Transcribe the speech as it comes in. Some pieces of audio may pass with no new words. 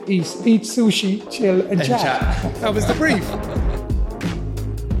eat sushi, chill, and chat. That was the brief.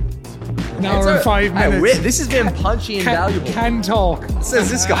 An hour and 5 minutes. This has been punchy and valuable. Can talk.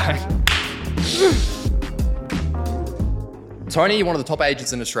 Says this guy. Tony, you're one of the top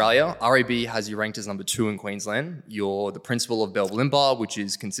agents in Australia. RAB has you ranked as number 2 in Queensland. You're the principal of Bell Limbar, which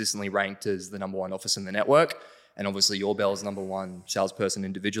is consistently ranked as the number 1 office in the network. And obviously your Bell's number 1 salesperson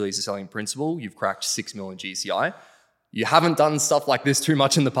individually as a selling principal. You've cracked 6 million GCI. You haven't done stuff like this too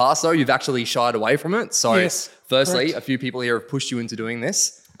much in the past, though. You've actually shied away from it. So yes, firstly, correct. A few people here have pushed you into doing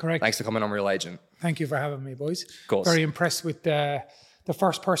this. Correct. Thanks for coming on Real Agent. Thank you for having me, boys. Of course. Very impressed with the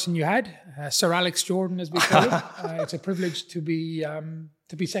first person you had, Sir Alex Jordan, as we call him. It's a privilege to be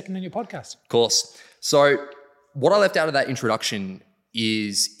second on your podcast. Of course. So what I left out of that introduction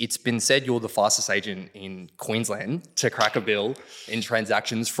is it's been said you're the fastest agent in Queensland to crack a bill in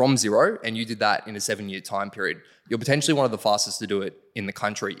transactions from zero, and you did that in a 7-year time period. You're potentially one of the fastest to do it in the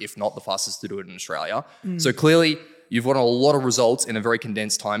country, if not the fastest to do it in Australia. So clearly you've got a lot of results in a very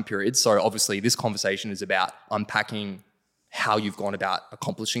condensed time period. So obviously this conversation is about unpacking how you've gone about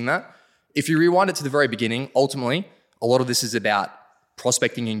accomplishing that. If you rewind it to the very beginning, ultimately, a lot of this is about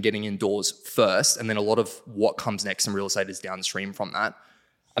prospecting and getting indoors first, and then a lot of what comes next in real estate is downstream from that.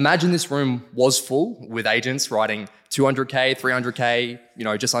 Imagine this room was full with agents writing 200K,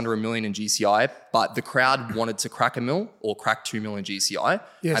 300K, just under $1 million in GCI, but the crowd wanted to crack $1 million or crack $2 million GCI,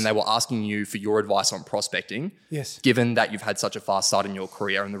 yes. And they were asking you for your advice on prospecting. Yes. Given that you've had such a fast start in your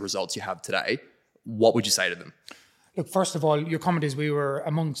career and the results you have today, what would you say to them? Look, first of all, your comment is we were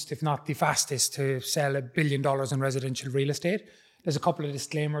amongst, if not the fastest, to sell $1 billion in residential real estate. There's a couple of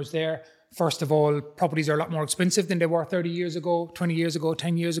disclaimers there. First of all, properties are a lot more expensive than they were 30 years ago, 20 years ago,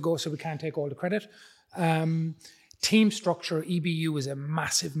 10 years ago, so we can't take all the credit. Team structure, EBU, is a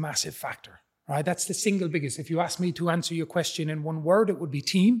massive, massive factor, right? That's the single biggest. If you ask me to answer your question in one word, it would be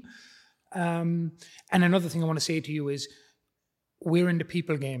team. And another thing I want to say to you is we're in the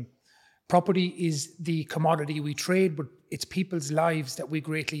people game. Property is the commodity we trade, but it's people's lives that we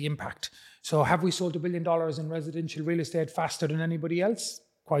greatly impact. So have we sold $1 billion in residential real estate faster than anybody else?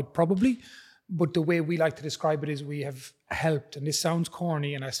 Quite probably. But the way we like to describe it is we have helped, and this sounds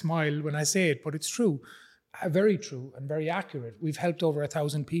corny and I smile when I say it, but it's true, very true and very accurate. We've helped over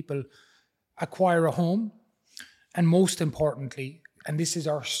 1,000 people acquire a home. And most importantly, and this is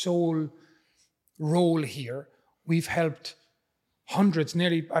our sole role here, we've helped hundreds,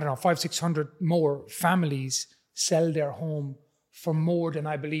 nearly, 500-600 more families sell their home for more than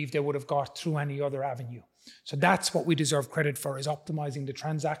I believe they would have got through any other avenue. So that's what we deserve credit for, is optimizing the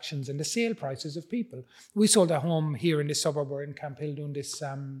transactions and the sale prices of people. We sold a home here in this suburb. We're in Camp Hill doing this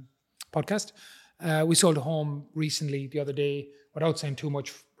podcast. We sold a home recently, the other day, without saying too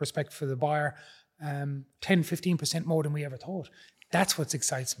much respect for the buyer, 10-15% more than we ever thought. That's what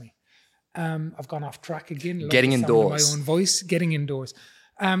excites me. I've gone off track again. Getting indoors. My own voice, getting indoors.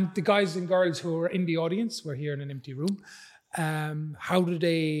 The guys and girls who are in the audience, we're here in an empty room. How do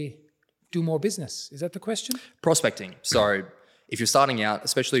they do more business? Is that the question? Prospecting. So if you're starting out,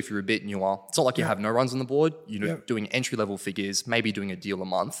 especially if you're a bit newer, it's not like you have no runs on the board. You're doing entry-level figures, maybe doing a deal a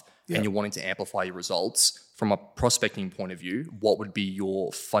month, and you're wanting to amplify your results. From a prospecting point of view, what would be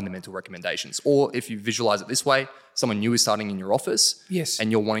your fundamental recommendations? Or if you visualize it this way, someone new is starting in your office,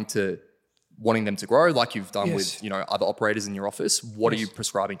 and you're wanting them to grow like you've done with other operators in your office. What are you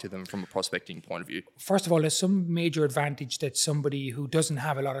prescribing to them from a prospecting point of view? First of all, there's some major advantage that somebody who doesn't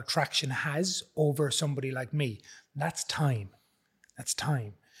have a lot of traction has over somebody like me. That's time. That's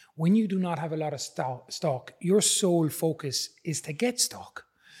time. When you do not have a lot of stock, your sole focus is to get stock.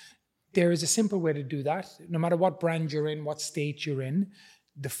 There is a simple way to do that. No matter what brand you're in, what state you're in,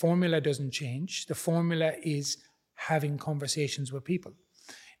 the formula doesn't change. The formula is having conversations with people.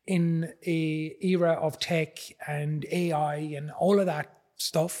 In an era of tech and AI and all of that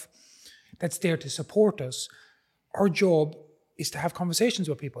stuff that's there to support us, our job is to have conversations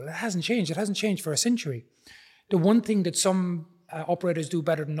with people. It hasn't changed. It hasn't changed for a century. The one thing that some operators do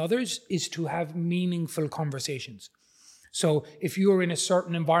better than others is to have meaningful conversations. So if you're in a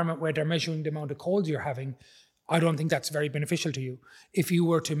certain environment where they're measuring the amount of calls you're having, I don't think that's very beneficial to you. If you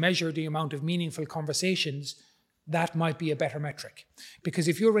were to measure the amount of meaningful conversations, that might be a better metric. Because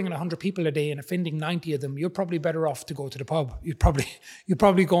if you're ringing 100 people a day and offending 90 of them, you're probably better off to go to the pub. You're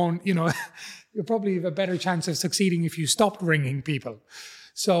probably going, you're probably have a better chance of succeeding if you stopped ringing people.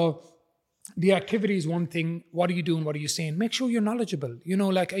 So the activity is one thing. What are you doing? What are you saying? Make sure you're knowledgeable.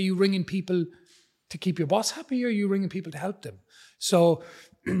 Are you ringing people to keep your boss happy, or are you ringing people to help them? So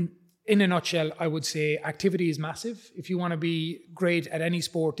in a nutshell, I would say activity is massive. If you want to be great at any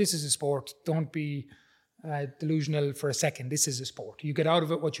sport, this is a sport. Don't be delusional for a second. This is a sport. You get out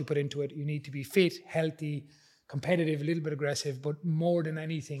of it what you put into it. You need to be fit, healthy, competitive, a little bit aggressive, but more than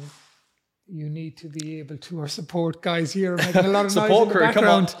anything, you need to be able to, or support guys here making a lot of support noise crew, in the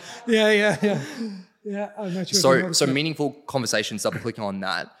background. come on. Yeah, I'm not sure. So meaningful conversations, double clicking on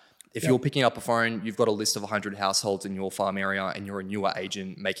that. If you're picking up a phone, you've got a list of 100 households in your farm area and you're a newer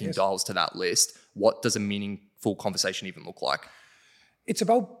agent making dials to that list, what does a meaningful conversation even look like? It's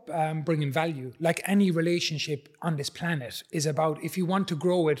about bringing value. Like any relationship on this planet is about, if you want to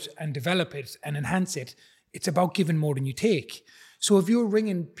grow it and develop it and enhance it, it's about giving more than you take. So if you're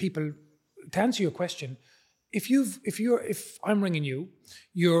ringing people, to answer your question, if I'm ringing you,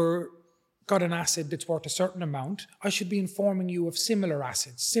 you're got an asset that's worth a certain amount, I should be informing you of similar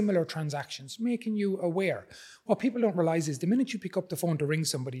assets, similar transactions, making you aware. What people don't realize is the minute you pick up the phone to ring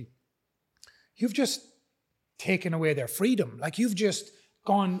somebody, you've just taken away their freedom. Like you've just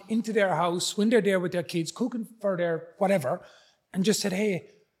gone into their house when they're there with their kids, cooking for their whatever, and just said, hey,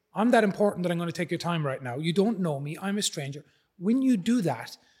 I'm that important that I'm going to take your time right now. You don't know me. I'm a stranger. When you do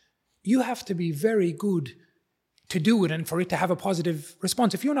that, you have to be very good to do it and for it to have a positive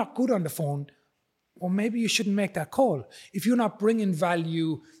response. If you're not good on the phone, well, maybe you shouldn't make that call. If you're not bringing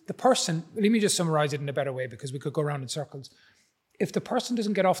value, the person, let me just summarize it in a better way because we could go around in circles. If the person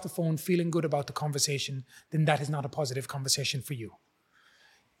doesn't get off the phone feeling good about the conversation, then that is not a positive conversation for you.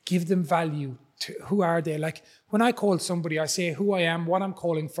 Give them value. Who are they? Like when I call somebody, I say who I am, what I'm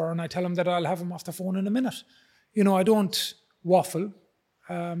calling for, and I tell them that I'll have them off the phone in a minute. You know, I don't waffle.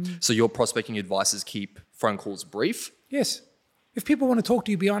 So your prospecting advice is keep phone calls brief? Yes. If people want to talk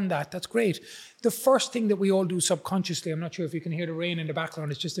to you beyond that, that's great. The first thing that we all do subconsciously, I'm not sure if you can hear the rain in the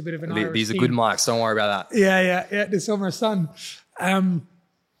background, it's just a bit of an Irish These are theme. good mics, don't worry about that. Yeah, the summer sun.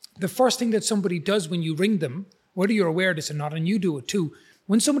 The first thing that somebody does when you ring them, whether you're aware of this or not, and you do it too,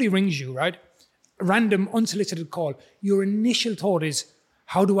 when somebody rings you, right, a random unsolicited call, your initial thought is,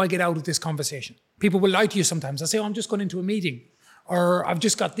 how do I get out of this conversation? People will lie to you sometimes. They'll say, oh, I'm just going into a meeting, or I've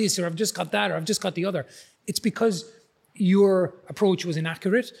just got this, or I've just got that, or I've just got the other. It's because your approach was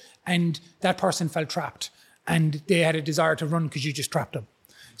inaccurate and that person felt trapped and they had a desire to run because you just trapped them.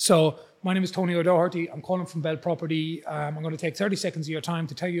 So my name is Tony O'Doherty. I'm calling from Bell Property. I'm going to take 30 seconds of your time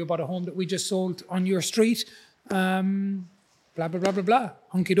to tell you about a home that we just sold on your street. Blah, blah, blah, blah, blah.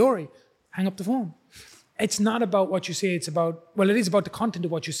 Hunky-dory. Hang up the phone. It's not about what you say. It's about, well, it is about the content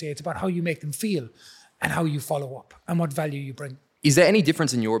of what you say. It's about how you make them feel and how you follow up and what value you bring. Is there any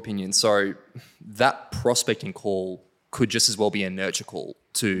difference in your opinion? So that prospecting call could just as well be a nurture call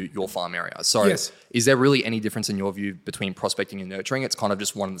to your farm area. So yes. Is there really any difference in your view between prospecting and nurturing? It's kind of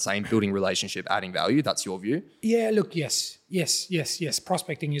just one and the same, building relationship, adding value. That's your view? Yeah, look, yes.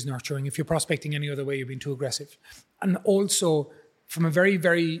 Prospecting is nurturing. If you're prospecting any other way, you're being too aggressive. And also, from a very,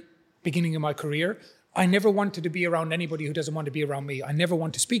 very beginning of my career, I never wanted to be around anybody who doesn't want to be around me. I never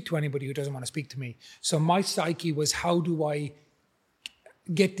want to speak to anybody who doesn't want to speak to me. So my psyche was, how do I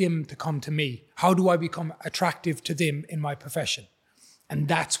get them to come to me? How do I become attractive to them in my profession? And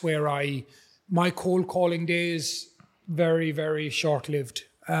that's where my cold calling days, very, very short-lived.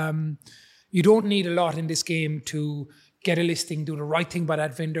 You don't need a lot in this game to get a listing, do the right thing by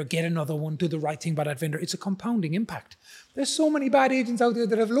that vendor, get another one, do the right thing by that vendor. It's a compounding impact. There's so many bad agents out there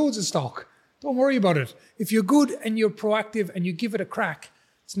that have loads of stock. Don't worry about it. If you're good and you're proactive and you give it a crack,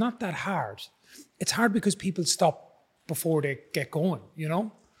 it's not that hard. It's hard because people stop before they get going, you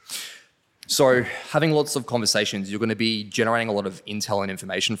know? So having lots of conversations, you're going to be generating a lot of intel and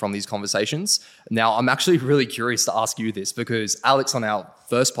information from these conversations. Now, I'm actually really curious to ask you this because Alex on our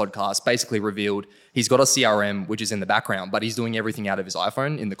first podcast basically revealed he's got a CRM, which is in the background, but he's doing everything out of his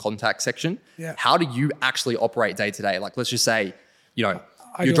iPhone in the contact section. Yeah. How do you actually operate day to day? Like, let's just say, you know,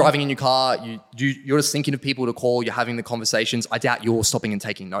 you're driving in your car, you're just thinking of people to call, you're having the conversations. I doubt you're stopping and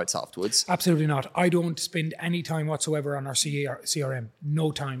taking notes afterwards. Absolutely not. I don't spend any time whatsoever on our CRM.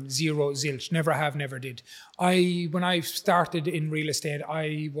 No time, zero, zilch. Never have, never did. When I started in real estate,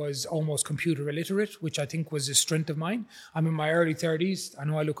 I was almost computer illiterate, which I think was a strength of mine. I'm in my early 30s. I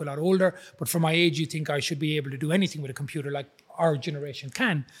know I look a lot older, but for my age, you think I should be able to do anything with a computer like our generation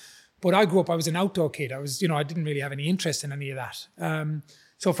can. But I grew up, I was an outdoor kid. I didn't really have any interest in any of that.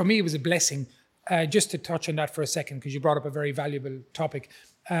 So for me, it was a blessing. Just to touch on that for a second, because you brought up a very valuable topic.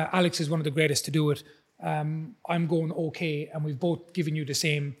 Alex is one of the greatest to do it. I'm going okay, and we've both given you the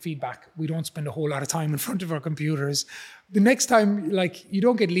same feedback. We don't spend a whole lot of time in front of our computers. The next time, you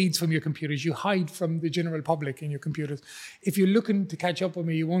don't get leads from your computers. You hide from the general public in your computers. If you're looking to catch up with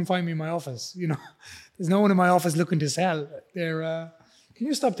me, you won't find me in my office. You know, there's no one in my office looking to sell. Can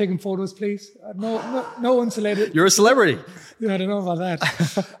you stop taking photos, please? No insulated. You're a celebrity. Yeah, I don't know about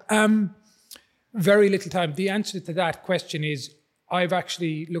that. Very little time. The answer to that question is I've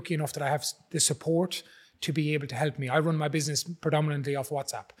actually lucky enough that I have the support to be able to help me. I run my business predominantly off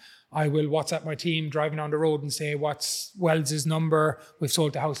WhatsApp. I will WhatsApp my team driving down the road and say, what's Wells' number? We've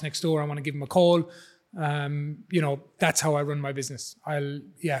sold the house next door. I want to give him a call. That's how I run my business.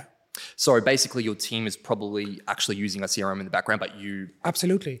 So basically your team is probably actually using a CRM in the background, but you...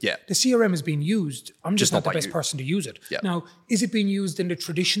 Absolutely. Yeah. The CRM is being used. I'm just not the best you. person to use it. Yeah. Now, is it being used in the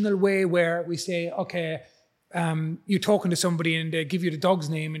traditional way where we say, okay, you're talking to somebody and they give you the dog's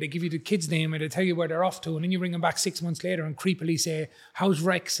name and they give you the kid's name and they tell you where they're off to, and then you ring them back 6 months later and creepily say, how's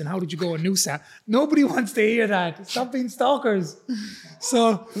Rex and how did you go in Noosa? Nobody wants to hear that. Stop being stalkers.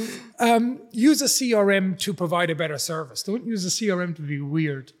 So use a CRM to provide a better service. Don't use a CRM to be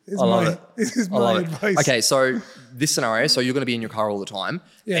weird. I love it. This is my advice. Okay, so this scenario, so you're going to be in your car all the time,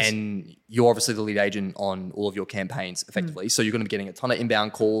 yes. and you're obviously the lead agent on all of your campaigns effectively. So you're going to be getting a ton of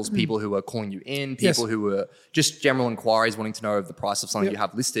inbound calls, people who are calling you in, people who are just general inquiries wanting to know of the price of something you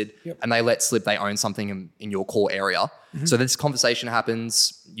have listed, and they let slip they own something in your core area. So this conversation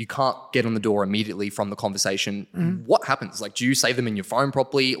happens, you can't get on the door immediately from the conversation. What happens? Like, do you save them in your phone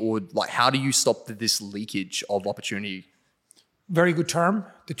properly, or like how do you stop this leakage of opportunity? Very good term.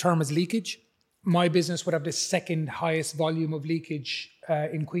 The term is leakage. My business would have the second highest volume of leakage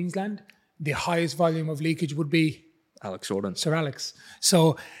in Queensland. The highest volume of leakage would be Alex Jordan. Sir Alex.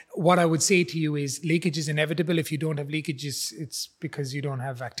 So what I would say to you is leakage is inevitable. If you don't have leakage, it's because you don't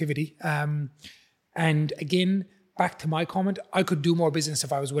have activity. And again, back to my comment, I could do more business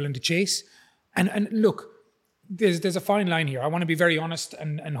if I was willing to chase. And look, there's a fine line here. I want to be very honest,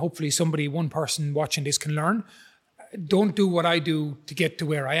 and hopefully one person watching this can learn. Don't do what I do to get to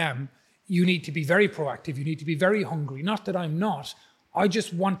where I am. You need to be very proactive. You need to be very hungry. Not that I'm not. I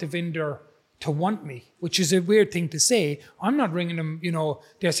just want the vendor to want me, which is a weird thing to say. I'm not ringing them,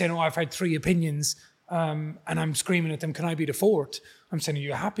 they're saying, I've had 3 opinions, and I'm screaming at them, can I be the 4th? I'm saying, are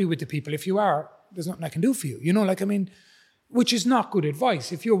you happy with the people? If you are, there's nothing I can do for you. Which is not good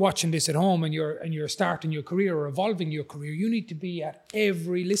advice. If you're watching this at home and you're starting your career or evolving your career, you need to be at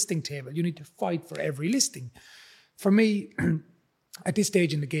every listing table. You need to fight for every listing. For me, at this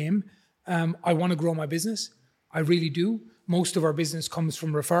stage in the game, I want to grow my business. I really do. Most of our business comes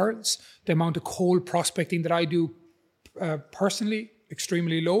from referrals. The amount of cold prospecting that I do personally,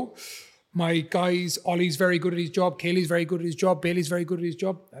 extremely low. My guys, Ollie's very good at his job. Kaylee's very good at his job. Bailey's very good at his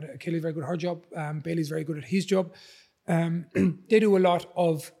job. Kaylee's very good at her job. Bailey's very good at his job. They do a lot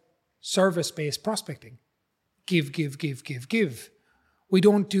of service-based prospecting. Give. We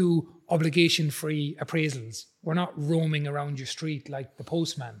don't do obligation-free appraisals. We're not roaming around your street like the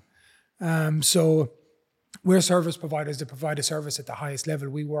postman. So we're service providers that provide a service at the highest level.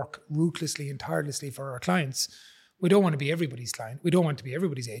 We work ruthlessly and tirelessly for our clients. We don't want to be everybody's client. We don't want to be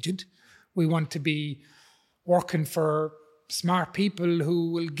everybody's agent. We want to be working for smart people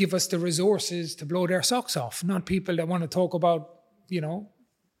who will give us the resources to blow their socks off, not people that want to talk about,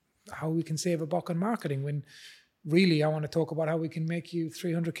 how we can save a buck on marketing when really I want to talk about how we can make you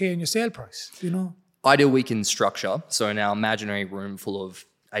 300K in your sale price, Ideal week in structure. So in our imaginary room full of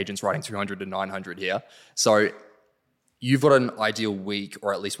agents writing 300 to 900 here. So you've got an ideal week,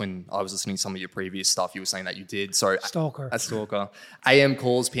 or at least when I was listening to some of your previous stuff, you were saying that you did. So Stalker. A stalker. AM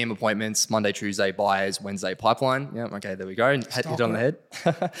calls, PM appointments, Monday, Tuesday buyers, Wednesday pipeline. Yeah, okay, there we go. Hit on the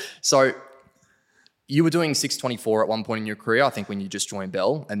head. So you were doing 624 at one point in your career, I think when you just joined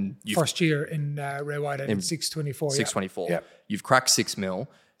Bell. And first year in Ray White, I did 624. 624. Yeah. You've cracked 6 mil.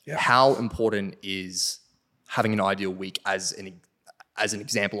 Yeah. How important is having an ideal week as an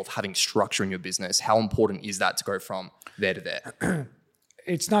example of having structure in your business? How important is that to go from there to there?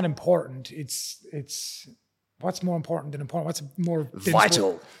 It's not important. It's what's more important than important? What's more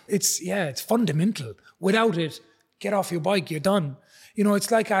vital? It's fundamental. Without it, get off your bike, you're done. It's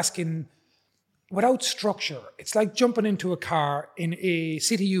like asking, without structure, it's like jumping into a car in a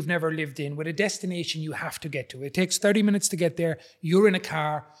city you've never lived in with a destination you have to get to. It takes 30 minutes to get there. You're in a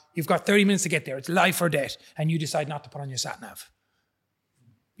car. You've got 30 minutes to get there. It's life or death. And you decide not to put on your sat-nav.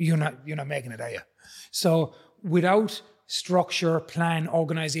 You're not making it, are you? So without structure, plan,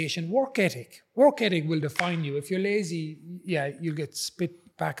 organization, work ethic will define you. If you're lazy, you'll get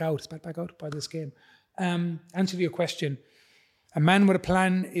spit back out by this game. Answer to your question. A man with a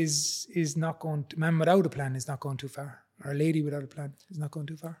plan is not going to, man without a plan is not going too far. Or a lady without a plan is not going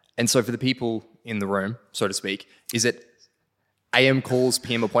too far. And so for the people in the room, so to speak, is it AM calls,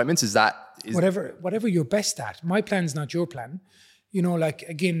 PM appointments? Whatever you're best at. My plan's not your plan.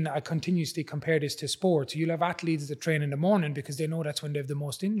 Again, I continuously compare this to sports. You'll have athletes that train in the morning because they know that's when they have the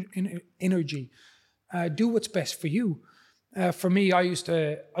most energy. Do what's best for you. For me, I used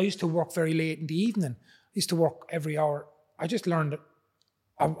to work very late in the evening. I used to work every hour. I just learned that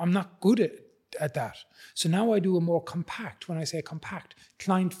I'm not good at that. So now I do a more compact, when I say compact,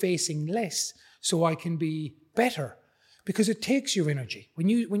 client facing less so I can be better, because it takes your energy. When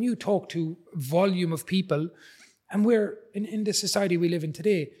you talk to volume of people, and we're in the society we live in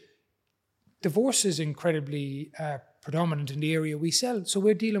today, divorce is incredibly predominant in the area we sell. So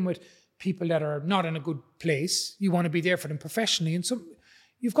we're dealing with people that are not in a good place. You want to be there for them professionally, and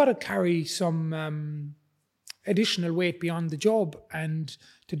you've got to carry some additional weight beyond the job, and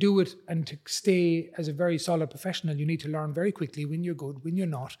to do it and to stay as a very solid professional, you need to learn very quickly when you're good, when you're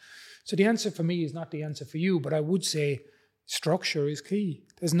not. So the answer for me is not the answer for you, but I would say structure is key.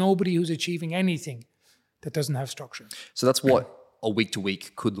 There's nobody who's achieving anything that doesn't have structure. So that's what a week to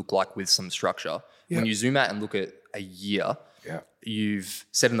week could look like with some structure. Yeah. When you zoom out and look at a year, Yeah. you've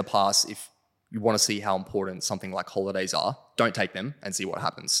said in the past, if you want to see how important something like holidays are, don't take them and see what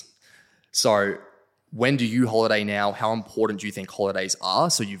happens. So when do you holiday now? How important do you think holidays are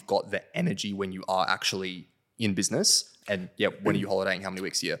so you've got the energy when you are actually in business? And when are you holidaying? How many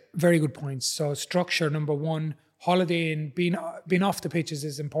weeks a year? Very good points. So structure, number one. Holidaying, being off the pitch is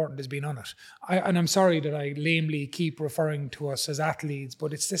as important as being on it. And I'm sorry that I lamely keep referring to us as athletes,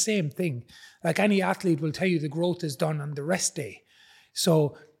 but it's the same thing. Like any athlete will tell you, the growth is done on the rest day.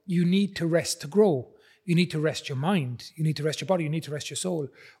 So you need to rest to grow. You need to rest your mind. You need to rest your body. You need to rest your soul.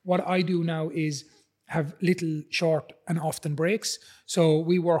 What I do now is have little, short, and often breaks. So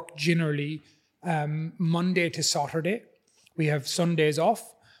we work generally Monday to Saturday. We have Sundays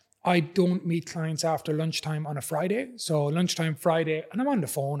off. I don't meet clients after lunchtime on a Friday. So lunchtime Friday, and I'm on the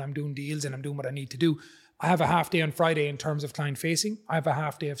phone, I'm doing deals and I'm doing what I need to do. I have a half day on Friday in terms of client facing. I have a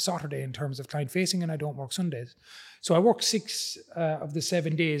half day of Saturday in terms of client facing, and I don't work Sundays. So I work 6 of the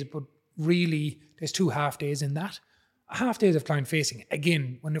 7 days, but really there's 2 half days in that. A half days of client facing.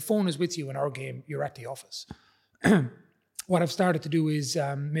 Again, when the phone is with you in our game, you're at the office. What I've started to do is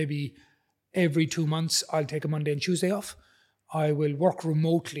maybe every 2 months, I'll take a Monday and Tuesday off. I will work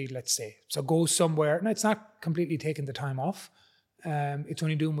remotely, let's say. So go somewhere, and it's not completely taking the time off. It's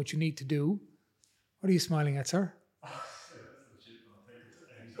only doing what you need to do. What are you smiling at, sir?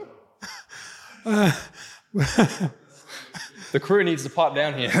 The crew needs to pipe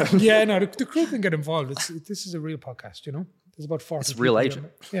down here. Yeah, no, the crew can get involved. This is a real podcast, you know? There's about 40 It's real agent.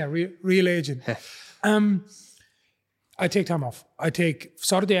 Yeah, real agent. I take time off. I take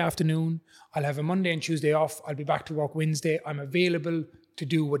Saturday afternoon. I'll have a Monday and Tuesday off. I'll be back to work Wednesday. I'm available to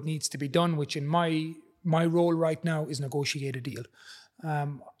do what needs to be done, which in my role right now is negotiate a deal.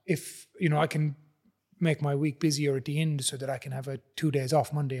 If, I can make my week busier at the end so that I can have 2 days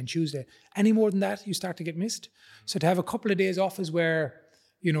off, Monday and Tuesday. Any more than that, you start to get missed. So to have a couple of days off is where,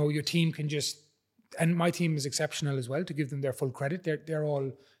 your team can just, and my team is exceptional as well, to give them their full credit. They're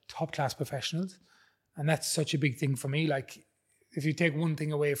all top class professionals. And that's such a big thing for me. Like, if you take one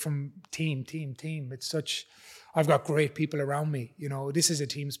thing away from team, it's I've got great people around me. This is a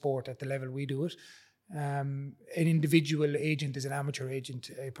team sport at the level we do it. An individual agent is an amateur agent,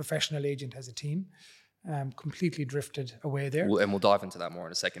 a professional agent has a team. Completely drifted away there. And we'll dive into that more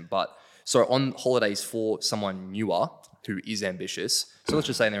in a second. But so on holidays for someone newer who is ambitious, so let's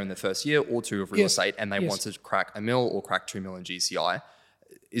just say they're in their first year or 2 of real estate and they want to crack $1 million or crack $2 million in GCI,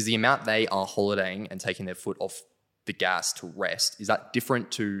 is the amount they are holidaying and taking their foot off the gas to rest, is that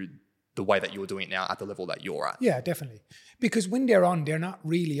different to the way that you're doing it now at the level that you're at? Yeah, definitely. Because when they're on, they're not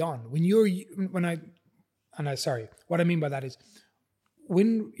really on. What I mean by that is,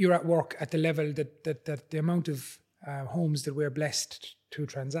 when you're at work at the level that the amount of homes that we're blessed to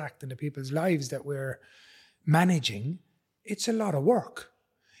transact and the people's lives that we're managing, it's a lot of work.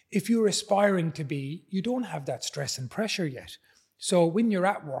 If you're aspiring to be, you don't have that stress and pressure yet. So when you're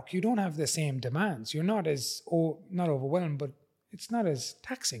at work, you don't have the same demands. You're not not overwhelmed, but it's not as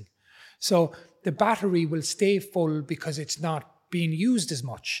taxing. So the battery will stay full because it's not being used as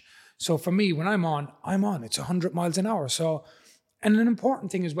much. So for me, when I'm on. It's 100 miles an hour. So, and an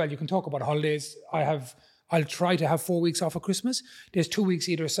important thing as well, you can talk about holidays. I'll try to have 4 weeks off of Christmas. There's 2 weeks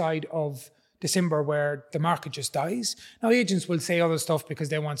either side of December where the market just dies. Now, agents will say other stuff because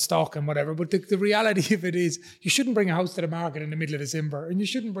they want stock and whatever, but the reality of it is you shouldn't bring a house to the market in the middle of December, and you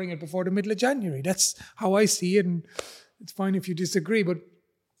shouldn't bring it before the middle of January. That's how I see it, and it's fine if you disagree, but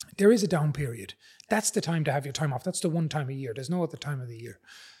there is a down period. That's the time to have your time off. That's the one time a year. There's no other time of the year.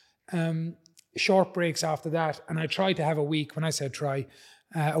 Short breaks after that, and I try to have a week. When I say try,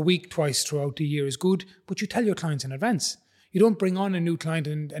 a week twice throughout the year is good, but you tell your clients in advance. You don't bring on a new client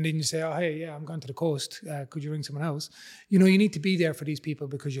and then you say, oh, hey, yeah, I'm going to the coast. Could you ring someone else? You need to be there for these people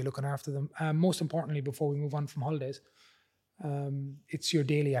because you're looking after them. Most importantly, before we move on from holidays, It's your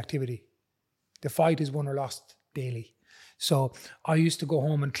daily activity. The fight is won or lost daily. So I used to go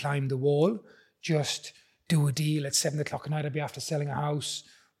home and climb the wall, just do a deal at 7 o'clock at night. I'd be after selling a house.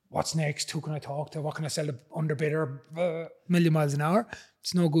 What's next? Who can I talk to? What can I sell to underbidder? Million miles an hour.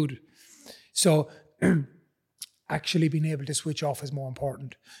 It's no good. So actually being able to switch off is more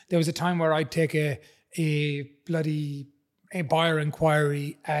important. There was a time where I'd take a buyer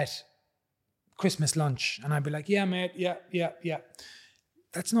inquiry at Christmas lunch, and I'd be like, yeah, mate, yeah.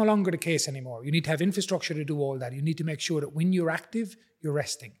 That's no longer the case anymore. You need to have infrastructure to do all that. You need to make sure that when you're active, you're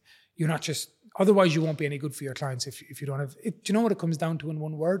resting. You're not just, otherwise you won't be any good for your clients if you don't have, do you know what it comes down to in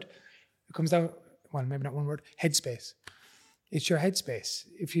one word? It comes down, well, maybe not one word, headspace. It's your headspace.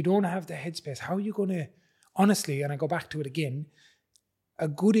 If you don't have the headspace, how are you going to, honestly, and I go back to it again, a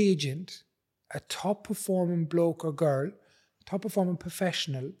good agent, a top performing bloke or girl, top performing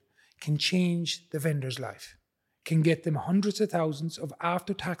professional can change the vendor's life, can get them hundreds of thousands of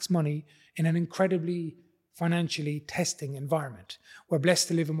after-tax money in an incredibly financially testing environment. We're blessed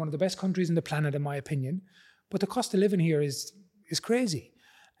to live in one of the best countries in the planet, in my opinion, but the cost of living here is crazy.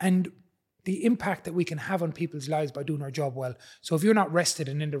 And the impact that we can have on people's lives by doing our job well. So if you're not rested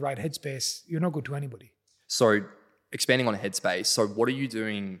and in the right headspace, you're not good to anybody. So expanding on headspace, so what are you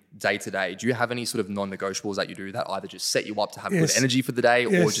doing day to day? Do you have any sort of non-negotiables that you do that either just set you up to have good energy for the day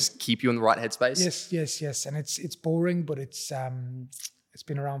or just keep you in the right headspace? Yes. And it's boring, but it's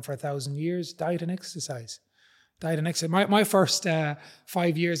been around for 1,000 years. Diet and exercise. My first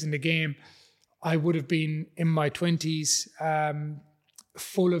 5 years in the game, I would have been in my 20s,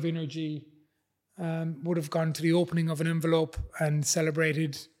 full of energy, would have gone to the opening of an envelope and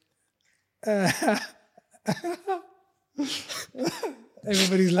celebrated.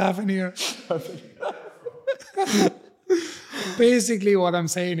 Everybody's laughing here. Basically, what I'm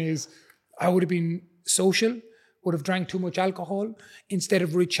saying is I would have been social, would have drank too much alcohol. Instead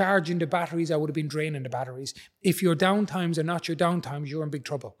of recharging the batteries, I would have been draining the batteries. If your downtimes are not your downtimes, you're in big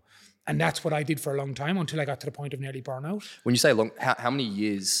trouble. And that's what I did for a long time until I got to the point of nearly burnout. When you say long, how many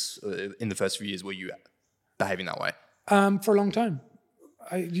years in the first few years were you behaving that way? For a long time.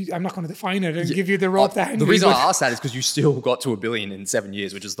 I'm not going to define it and give you the rope to hang. The reason I asked that is because you still got to $1 billion in 7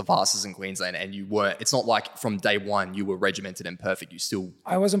 years, which is the fastest in Queensland. And you were, it's not like from day one you were regimented and perfect. You still...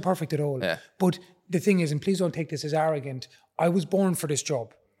 I wasn't perfect at all. Yeah. But the thing is, and please don't take this as arrogant, I was born for this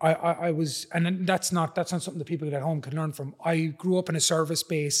job. I was, and that's not something that people at home can learn from. I grew up in a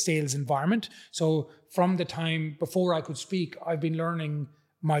service-based sales environment. So from the time before I could speak, I've been learning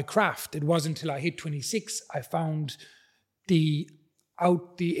my craft. It wasn't until I hit 26, I found the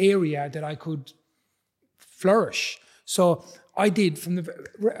area that I could flourish. So I did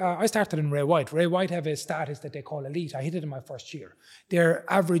I started in Ray White. Ray White have a status that they call elite. I hit it in my first year. Their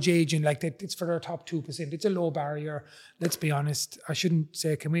average age in it's for their top 2%. It's a low barrier. Let's be honest. I shouldn't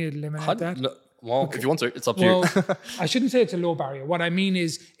say, can we eliminate that? Well, okay. If you want to, it's up to you. I shouldn't say it's a low barrier. What I mean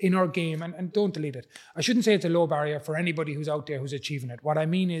is in our game, and don't delete it. I shouldn't say it's a low barrier for anybody who's out there who's achieving it. What I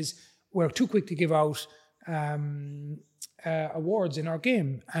mean is we're too quick to give out awards in our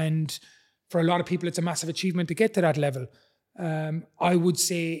game, and for a lot of people it's a massive achievement to get to that level. I would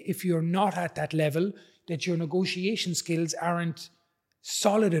say if you're not at that level, that your negotiation skills aren't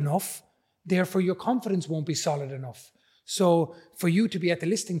solid enough, therefore your confidence won't be solid enough. So for you to be at the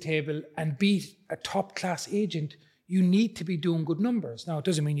listing table and beat a top class agent, you need to be doing good numbers. Now it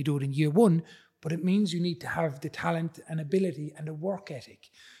doesn't mean you do it in year one, but it means you need to have the talent and ability and a work ethic.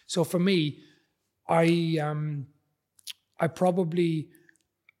 So for me,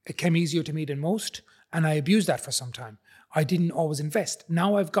 it came easier to me than most, and I abused that for some time. I didn't always invest.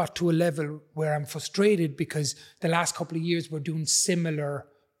 Now I've got to a level where I'm frustrated because the last couple of years we're doing similar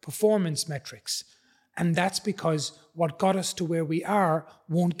performance metrics. And that's because what got us to where we are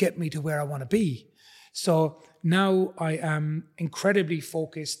won't get me to where I want to be. So now I am incredibly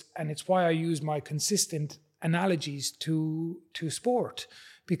focused, and it's why I use my consistent analogies to sport,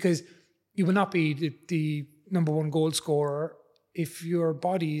 because you will not be the number one goal scorer if your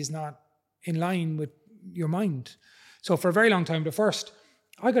body is not in line with your mind. So for a very long time,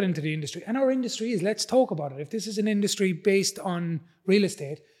 I got into the industry, and our industry is, let's talk about it. If this is an industry based on real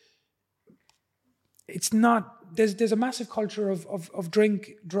estate, it's not, there's a massive culture of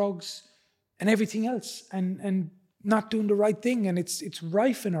drink, drugs, and everything else, and not doing the right thing. And it's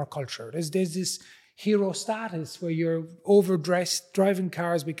rife in our culture. There's this hero status where you're overdressed, driving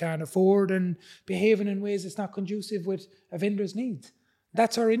cars we can't afford, and behaving in ways that's not conducive with a vendor's needs.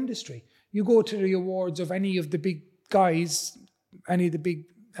 That's our industry. You go to the awards of any of the big guys, any of the big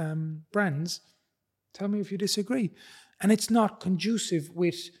brands, tell me if you disagree. And it's not conducive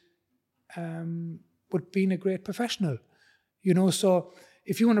with being a great professional. So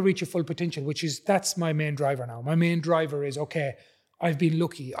if you want to reach your full potential, that's my main driver now. My main driver is, okay, I've been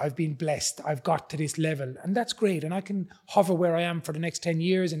lucky, I've been blessed, I've got to this level, and that's great. And I can hover where I am for the next 10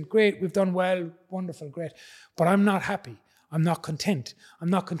 years, and great, we've done well, wonderful, great. But I'm not happy. I'm not content. I'm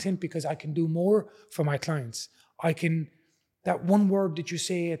not content because I can do more for my clients. That one word that you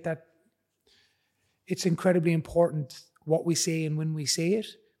say, it's incredibly important what we say and when we say it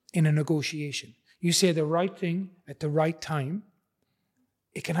in a negotiation. You say the right thing at the right time,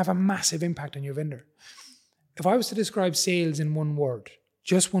 it can have a massive impact on your vendor. If I was to describe sales in one word,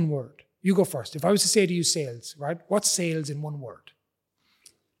 just one word, you go first. If I was to say to you sales, right? What's sales in one word?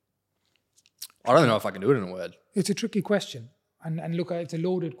 I don't know if I can do it in a word. It's a tricky question. And look, it's a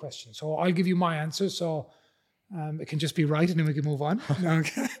loaded question. So I'll give you my answer. So it can just be right and then we can move on. No,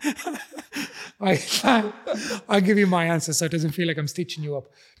 okay. I'll give you my answer so it doesn't feel like I'm stitching you up.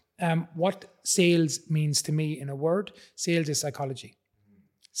 What sales means to me in a word, sales is psychology.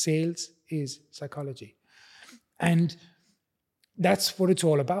 Sales is psychology. And that's what it's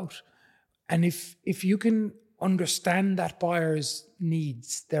all about. And if you can understand that buyer's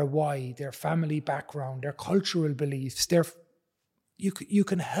needs, their why, their family background, their cultural beliefs, you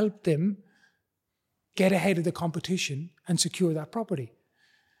can help them get ahead of the competition and secure that property.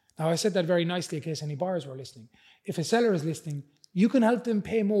 Now, I said that very nicely in case any buyers were listening. If a seller is listening, you can help them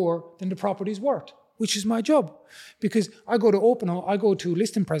pay more than the property's worth, which is my job. Because I go to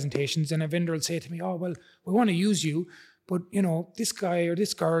listing presentations and a vendor will say to me, oh, well, we want to use you, but this guy or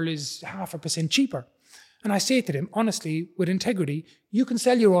this girl is 0.5% cheaper. And I say to them, honestly, with integrity, you can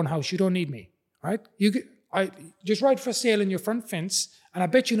sell your own house, you don't need me, right? I just write for sale in your front fence, and I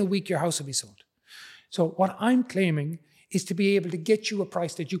bet you in a week your house will be sold. So what I'm claiming is to be able to get you a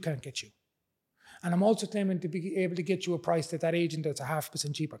price that you can't get you. And I'm also claiming to be able to get you a price that agent that's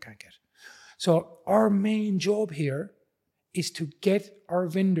 0.5% cheaper can't get. So our main job here is to get our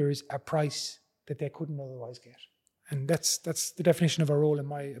vendors a price that they couldn't otherwise get. And that's the definition of our role, in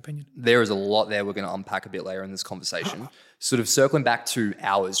my opinion. There is a lot there we're going to unpack a bit later in this conversation. Sort of circling back to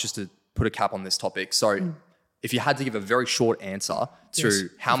hours, just to put a cap on this topic. So if you had to give a very short answer to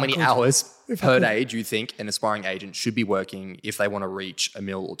how many hours per day do you think an aspiring agent should be working if they want to reach $1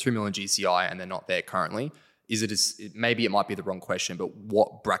 million or $2 million GCI and they're not there currently? Maybe it might be the wrong question, but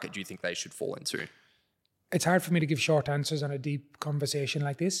what bracket do you think they should fall into? It's hard for me to give short answers on a deep conversation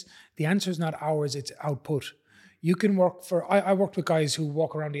like this. The answer is not hours, it's output. You can I worked with guys who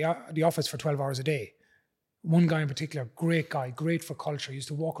walk around the office for 12 hours a day. One guy in particular, great guy, great for culture, used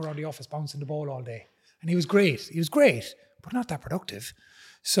to walk around the office bouncing the ball all day. And he was great, but not that productive.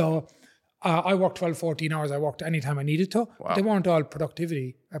 So I worked 12, 14 hours. I worked anytime I needed to. Wow. They weren't all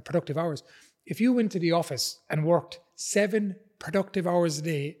productive hours. If you went to the office and worked 7 productive hours a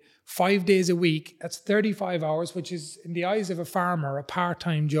day, 5 days a week, that's 35 hours, which is, in the eyes of a farmer, a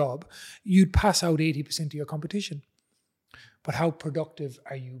part-time job, you'd pass out 80% of your competition. But how productive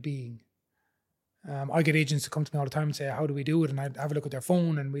are you being? I get agents to come to me all the time and say, how do we do it? And I have a look at their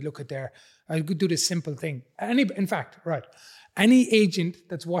phone and we look at I could do this simple thing. Any agent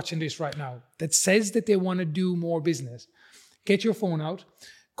that's watching this right now that says that they want to do more business, get your phone out,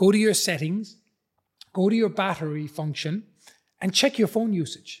 go to your settings, go to your battery function and check your phone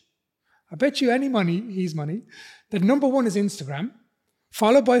usage. I bet you any money, that number 1 is Instagram,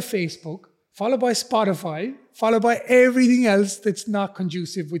 followed by Facebook, followed by Spotify, followed by everything else that's not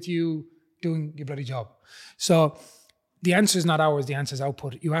conducive with you doing your bloody job. So the answer is not hours, the answer is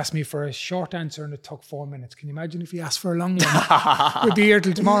output. You asked me for a short answer and it took 4 minutes. Can you imagine if you asked for a long one? We'd be here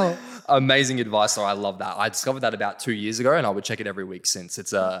till tomorrow. Amazing advice. I love that. I discovered that about 2 years ago and I would check it every week since. It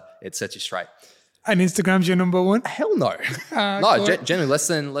sets you straight. And Instagram's your number 1? Hell no. No, generally less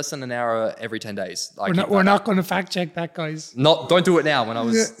than an hour every 10 days. We're not going to fact check that, guys. Don't do it now when I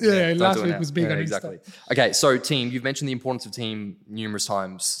was... last week was big on Insta. Exactly. Okay, so team, you've mentioned the importance of team numerous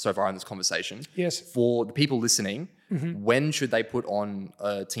times so far in this conversation. Yes. For the people listening, when should they put on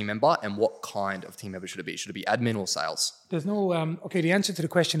a team member and what kind of team member should it be? Should it be admin or sales? There's no... the answer to the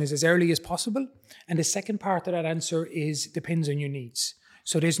question is as early as possible. And the second part of that answer is depends on your needs.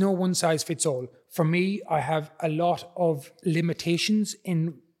 So there's no one size fits all. For me, I have a lot of limitations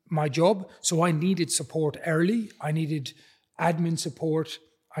in my job. So I needed support early. I needed admin support.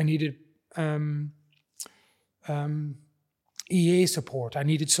 I needed EA support. I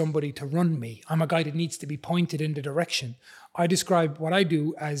needed somebody to run me. I'm a guy that needs to be pointed in the direction. I describe what I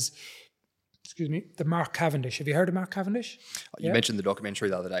do as, the Mark Cavendish. Have you heard of Mark Cavendish? You mentioned the documentary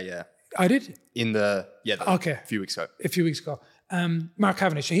the other day, yeah. I did? A few weeks ago. Mark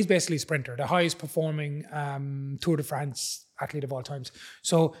Cavendish, he's basically a sprinter, the highest performing Tour de France athlete of all times.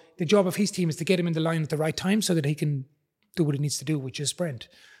 So the job of his team is to get him in the line at the right time so that he can do what it needs to do, which is sprint.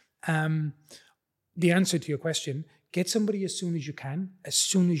 The answer to your question, get somebody as soon as you can.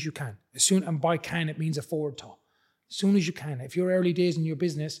 And by can, it means a forward thought. As soon as you can. If you're early days in your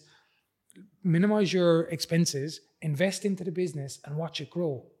business, minimize your expenses, invest into the business and watch it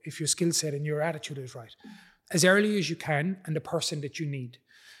grow if your skill set and your attitude is right. As early as you can and the person that you need.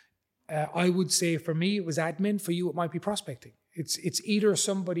 I would say for me, it was admin. For you, it might be prospecting. It's either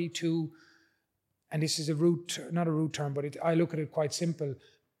somebody to, and this is not a rude term, but I look at it quite simple.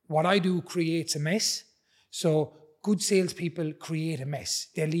 What I do creates a mess. So good salespeople create a mess.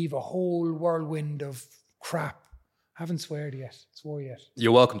 They leave a whole whirlwind of crap. I haven't swore yet.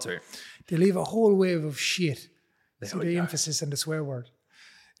 You're welcome to. They leave a whole wave of shit. So the emphasis on the swear word.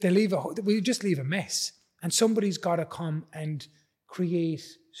 We just leave a mess. And somebody's got to come and create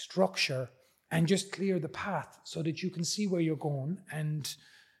structure and just clear the path so that you can see where you're going and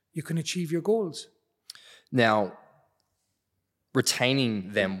you can achieve your goals. Now,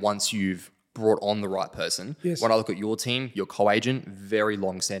 retaining them once you've brought on the right person. Yes. When I look at your team, your co-agent, very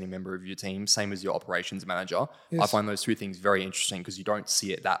long-standing member of your team, same as your operations manager. Yes. I find those two things very interesting because you don't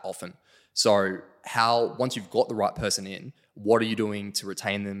see it that often. So once you've got the right person in, what are you doing to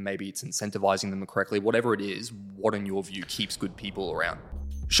retain them? Maybe it's incentivizing them correctly. Whatever it is, what in your view keeps good people around?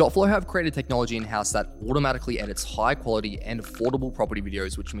 Shotflow have created technology in-house that automatically edits high quality and affordable property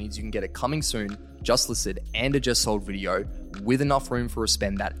videos, which means you can get a coming soon, just listed and a just sold video with enough room for a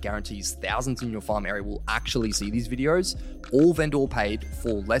spend that guarantees thousands in your farm area will actually see these videos, all vendor paid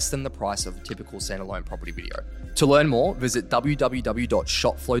for less than the price of a typical standalone property video. To learn more, visit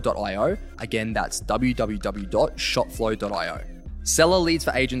www.shotflow.io. Again, that's www.shotflow.io.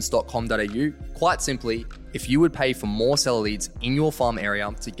 Sellerleadsforagents.com.au. Quite simply, if you would pay for more seller leads in your farm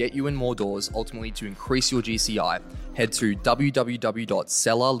area to get you in more doors, ultimately to increase your GCI, head to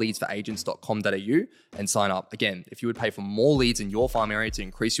www.sellerleadsforagents.com.au and sign up. Again, if you would pay for more leads in your farm area to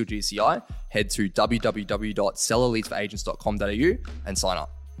increase your GCI, head to www.sellerleadsforagents.com.au and sign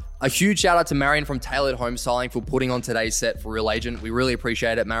up. A huge shout out to Marion from Tailored Home Styling for putting on today's set for Real Agent. We really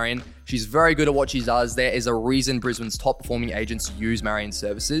appreciate it, Marion. She's very good at what she does. There is a reason Brisbane's top performing agents use Marion's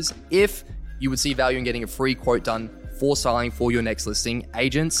services. If you would see value in getting a free quote done for styling for your next listing,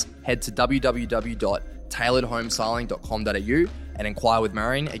 agents, head to www.tailoredhomestyling.com.au and inquire with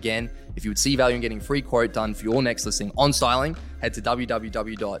Marion. Again, if you would see value in getting a free quote done for your next listing on styling, head to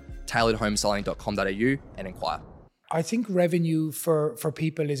www.tailoredhomestyling.com.au and inquire. I think revenue for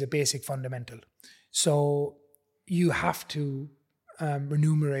people is a basic fundamental. So you have to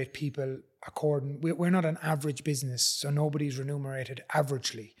remunerate people we're not an average business, so nobody's remunerated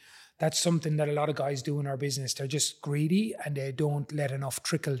averagely. That's something that a lot of guys do in our business. They're just greedy and they don't let enough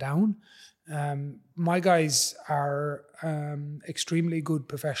trickle down. My guys are extremely good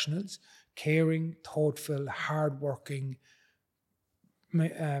professionals, caring, thoughtful, hardworking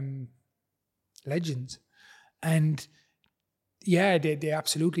legends. And yeah, they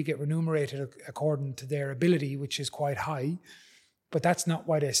absolutely get remunerated according to their ability, which is quite high, but that's not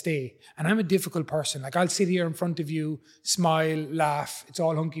why they stay. And I'm a difficult person. Like, I'll sit here in front of you, smile, laugh. It's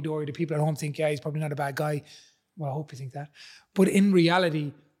all hunky-dory. The people at home think, yeah, he's probably not a bad guy. Well, I hope you think that. But in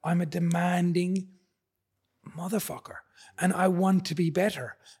reality, I'm a demanding motherfucker and I want to be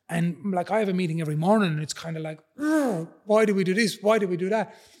better. And like, I have a meeting every morning and it's kind of like, why do we do this? Why do we do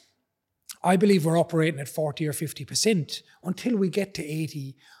that? I believe we're operating at 40 or 50%. Until we get to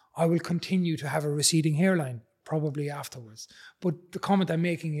 80, I will continue to have a receding hairline, probably afterwards. But the comment I'm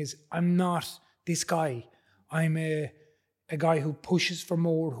making is, I'm not this guy. I'm a guy who pushes for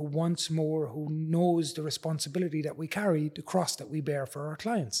more, who wants more, who knows the responsibility that we carry, the cross that we bear for our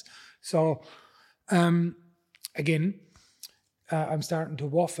clients. So, again, I'm starting to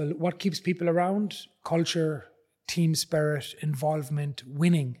waffle. What keeps people around? Culture, team spirit, involvement,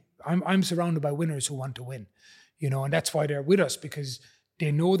 winning. I'm surrounded by winners who want to win, and that's why they're with us, because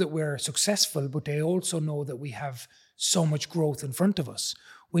they know that we're successful, but they also know that we have so much growth in front of us.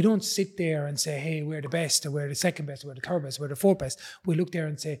 We don't sit there and say, hey, we're the best, or we're the second best, or we're the third best, or we're the fourth best. We look there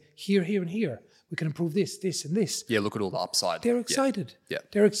and say, here, here, and here. We can improve this, this, and this. Yeah, look at all the upside. They're excited. Yeah.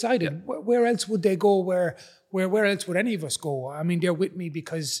 They're excited. Yeah. Where else would they go? Where else would any of us go? I mean, they're with me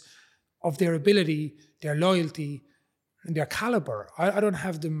because of their ability, their loyalty, and their caliber. I don't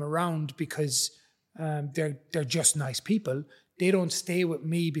have them around because they're just nice people. They don't stay with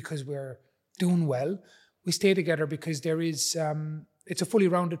me because we're doing well. We stay together because there is, it's a fully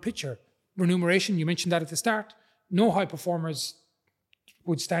rounded picture. Remuneration, you mentioned that at the start. No high performers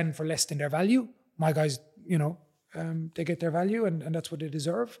would stand for less than their value. My guys, they get their value and that's what they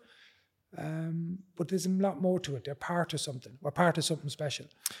deserve. But there's a lot more to it. They're part of something. We're part of something special.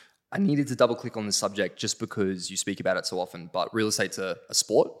 I needed to double click on the subject just because you speak about it so often, but real estate's a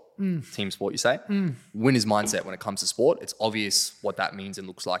sport, team sport, you say. Winner's mindset when it comes to sport. It's obvious what that means and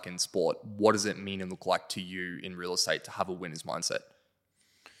looks like in sport. What does it mean and look like to you in real estate to have a winner's mindset?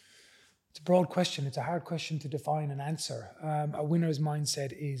 It's a broad question. It's a hard question to define and answer. A winner's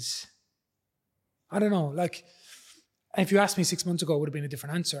mindset is, I don't know, like, if you asked me 6 months ago, it would have been a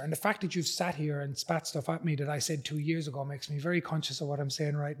different answer. And the fact that you've sat here and spat stuff at me that I said 2 years ago makes me very conscious of what I'm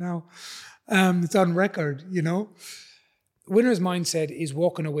saying right now. It's on record, you know. Winner's mindset is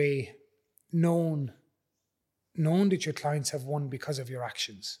walking away knowing that your clients have won because of your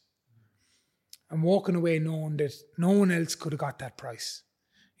actions. And walking away knowing that no one else could have got that price.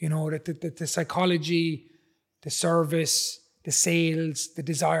 You know, that the psychology, the service, the sales, the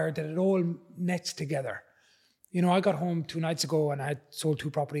desire, that it all nets together. You know, I got home 2 nights ago and I had sold 2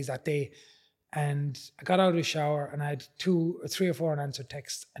 properties that day, and I got out of the shower and I had 2 or 3 or 4 unanswered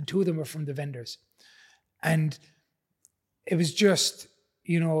texts, and 2 of them were from the vendors. And it was just,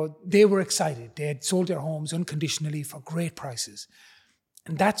 you know, they were excited. They had sold their homes unconditionally for great prices.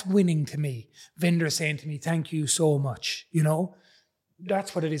 And that's winning to me. Vendors saying to me, thank you so much, you know.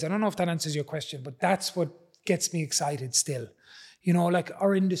 That's what it is. I don't know if that answers your question, but that's what gets me excited still. You know, like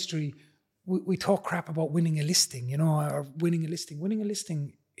our industry, we talk crap about winning a listing, you know, or winning a listing. Winning a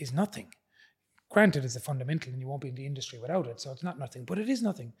listing is nothing. Granted, it's a fundamental and you won't be in the industry without it, so it's not nothing, but it is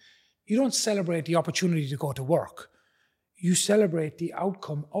nothing. You don't celebrate the opportunity to go to work. You celebrate the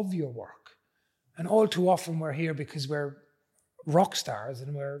outcome of your work. And all too often we're here because we're rock stars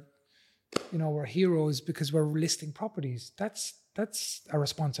and we're heroes because we're listing properties. That's a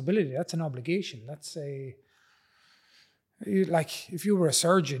responsibility. That's an obligation. Like if you were a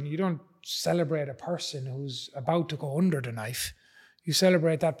surgeon, you don't celebrate a person who's about to go under the knife. You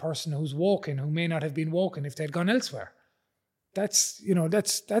celebrate that person who's walking, who may not have been walking if they'd gone elsewhere. That's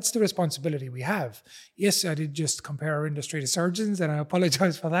the responsibility we have. Yes, I did just compare our industry to surgeons, and I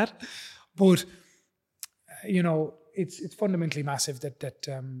apologize for that. But you know, it's fundamentally massive that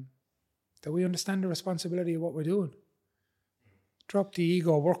we understand the responsibility of what we're doing. Drop the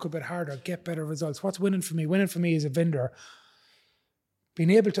ego, work a bit harder, get better results. What's winning for me? Winning for me is a vendor being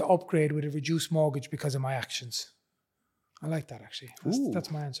able to upgrade with a reduced mortgage because of my actions. I like that, actually. That's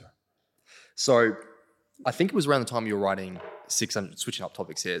my answer. So I think it was around the time you were writing 600, switching up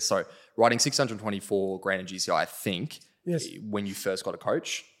topics here. So writing 624 grand in GCI, I think, yes, when you first got a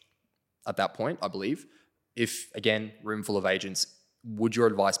coach at that point, I believe. If, again, room full of agents, would your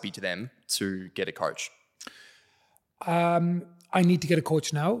advice be to them to get a coach? I need to get a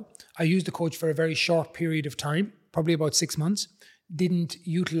coach now. I used a coach for a very short period of time, probably about 6 months. Didn't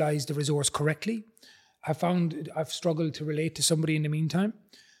utilize the resource correctly. I found I've struggled to relate to somebody in the meantime,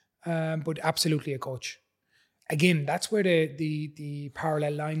 but absolutely a coach. Again, that's where the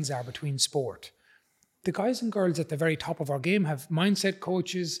parallel lines are between sport. The guys and girls at the very top of our game have mindset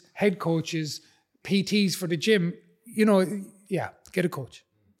coaches, head coaches, PTs for the gym. You know, yeah, get a coach.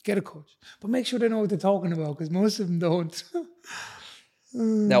 Get a coach. But make sure they know what they're talking about, because most of them don't.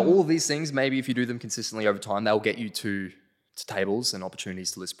 Now, all of these things, maybe if you do them consistently over time, they'll get you to tables and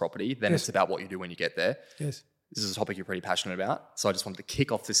opportunities to list property. Then It's about what you do when you get there. Yes. This is a topic you're pretty passionate about. So I just wanted to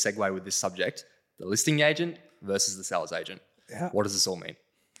kick off this segue with this subject, the listing agent versus the sales agent. Yeah. What does this all mean?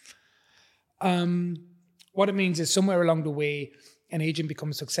 What it means is somewhere along the way, an agent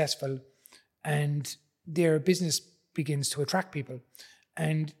becomes successful and their business begins to attract people.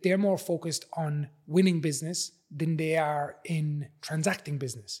 And they're more focused on winning business than they are in transacting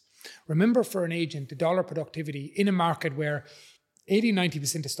business. Remember, for an agent, the dollar productivity in a market where 80,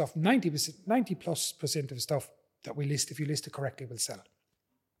 90% of stuff, 90+% of stuff that we list, if you list it correctly, will sell.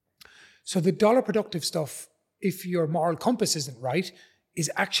 So the dollar productive stuff, if your moral compass isn't right, is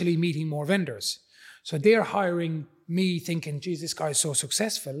actually meeting more vendors. So they're hiring me thinking, geez, this guy's so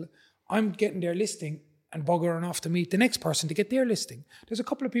successful. I'm getting their listing and buggering off to meet the next person to get their listing. There's a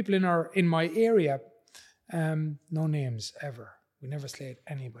couple of people in my area, no names ever. We never slayed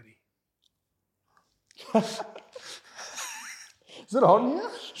anybody. Is it hot in here?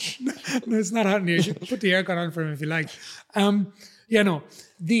 No, it's not hot in here. You can put the aircon on for him if you like.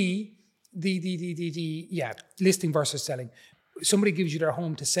 Listing versus selling. Somebody gives you their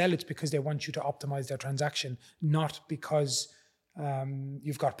home to sell, it's because they want you to optimize their transaction, not because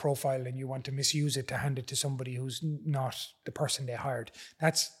you've got profile and you want to misuse it to hand it to somebody who's not the person they hired.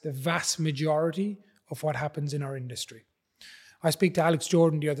 That's the vast majority of what happens in our industry. I speak to Alex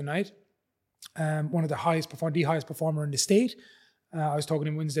Jordan the other night, one of the highest performer in the state. I was talking to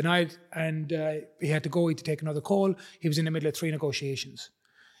him Wednesday night, and he had to go. He had to take another call. He was in the middle of 3 negotiations.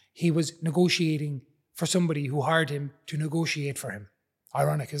 He was negotiating for somebody who hired him to negotiate for him.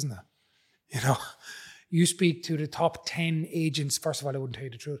 Ironic, isn't it? You know, you speak to the top 10 agents. First of all, I wouldn't tell you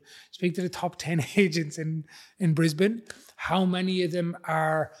the truth. Speak to the top 10 agents in Brisbane. How many of them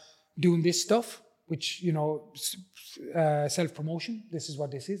are doing this stuff, which, you know, self-promotion. This is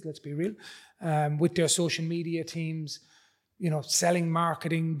what this is, let's be real. With their social media teams, you know, selling,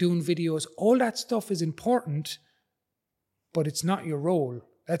 marketing, doing videos. All that stuff is important, but it's not your role.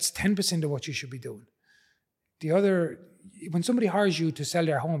 That's 10% of what you should be doing. The other, when somebody hires you to sell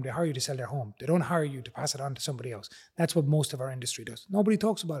their home, they hire you to sell their home. They don't hire you to pass it on to somebody else. That's what most of our industry does. Nobody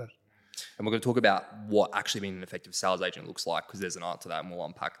talks about it. And we're going to talk about what actually being an effective sales agent looks like, because there's an art to that, and we'll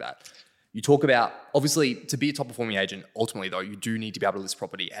unpack that. You talk about, obviously, to be a top performing agent, ultimately though, you do need to be able to list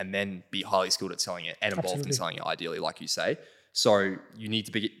property and then be highly skilled at selling it and involved in selling it, ideally, like you say. So you need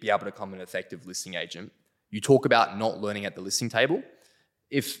to be able to become an effective listing agent. You talk about not learning at the listing table.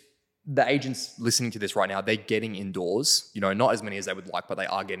 If the agents listening to this right now, they're getting indoors, you know, not as many as they would like, but they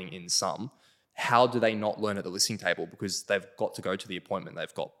are getting in some. How do they not learn at the listing table? Because they've got to go to the appointment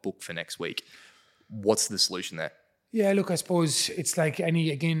they've got booked for next week. What's the solution there? Yeah, look, I suppose it's like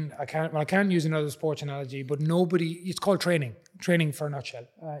any, again, I can't use another sports analogy, but it's called training for in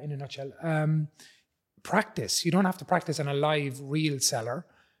a nutshell. Practice. You don't have to practice on a live, real seller.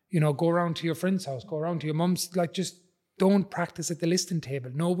 You know, go around to your friend's house, go around to your mum's, like just don't practice at the listing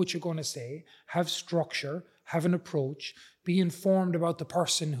table. Know what you're going to say, have structure, have an approach, be informed about the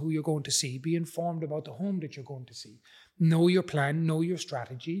person who you're going to see, be informed about the home that you're going to see. Know your plan, know your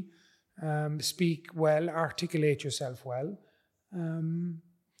strategy, speak well, articulate yourself well,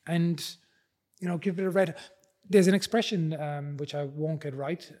 and, you know, give it a read. There's an expression which I won't get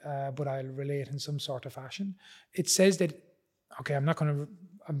right, but I'll relay it in some sort of fashion. It says that, okay, I'm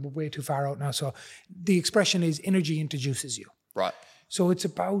way too far out now. So the expression is energy introduces you. Right. So it's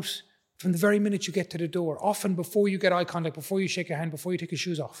about from the very minute you get to the door, often before you get eye contact, before you shake your hand, before you take your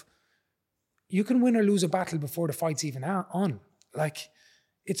shoes off, you can win or lose a battle before the fight's even on. Like,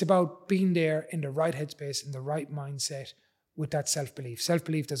 it's about being there in the right headspace, in the right mindset with that self-belief.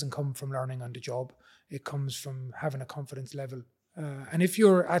 Self-belief doesn't come from learning on the job. It comes from having a confidence level. And if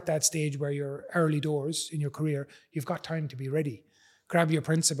you're at that stage where you're early doors in your career, you've got time to be ready. Grab your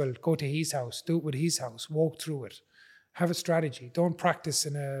principal, go to his house, do it with his house, walk through it. Have a strategy. Don't practice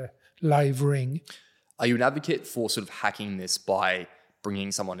in a live ring. Are you an advocate for sort of hacking this by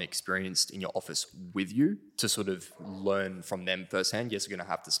bringing someone experienced in your office with you to sort of learn from them firsthand? Yes, you're going to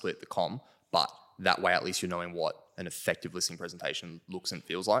have to split the comm, but that way at least you're knowing what an effective listing presentation looks and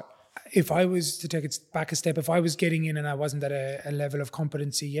feels like. If I was to take it back a step, if I was getting in and I wasn't at a level of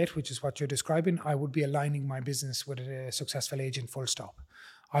competency yet, which is what you're describing, I would be aligning my business with a successful agent, full stop.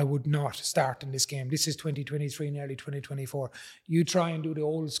 I would not start in this game. This is 2023, nearly 2024. You try and do the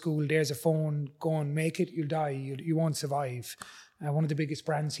old school, there's a phone, go and make it, you'll die, you won't survive. One of the biggest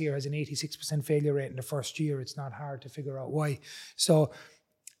brands here has an 86% failure rate in the first year. It's not hard to figure out why. So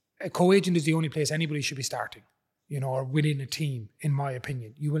a co-agent is the only place anybody should be starting, you know, or within a team, in my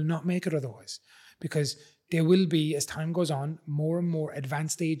opinion. You will not make it otherwise, because there will be, as time goes on, more and more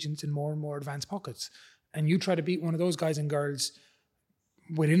advanced agents and more advanced pockets. And you try to beat one of those guys and girls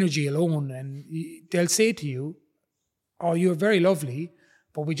with energy alone, and they'll say to you, oh, you're very lovely,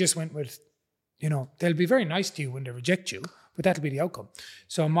 but we just went with, you know, they'll be very nice to you when they reject you, but that'll be the outcome.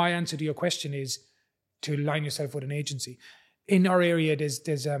 So my answer to your question is to line yourself with an agency. In our area,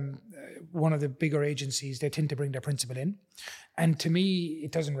 there's one of the bigger agencies, they tend to bring their principal in. And to me,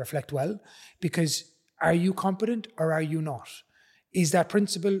 it doesn't reflect well, because are you competent or are you not? Is that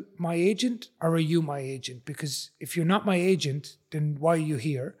principal my agent or are you my agent? Because if you're not my agent, then why are you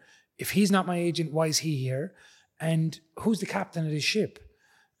here? If he's not my agent, why is he here? And who's the captain of this ship?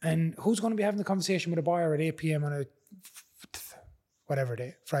 And who's going to be having the conversation with a buyer at 8 p.m. on a whatever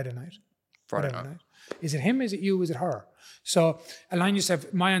day, Friday night? Is it him? Is it you? Is it her? So align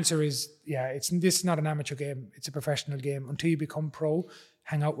yourself. My answer is, yeah, this is not an amateur game. It's a professional game. Until you become pro,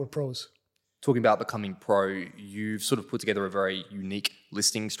 hang out with pros. Talking about becoming pro, you've sort of put together a very unique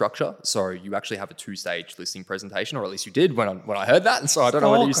listing structure. So you actually have a 2-stage listing presentation, or at least you did when I heard that. And so I don't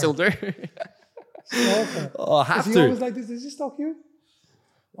know whether you still do. Oh, I have to. Is he always like this? Does he stalk you?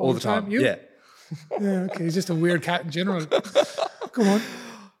 All the time. You? Yeah. Yeah, okay. He's just a weird cat in general. Come on.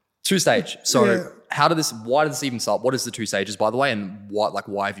 2-stage. So why did this even start? What is the 2 stages, by the way? And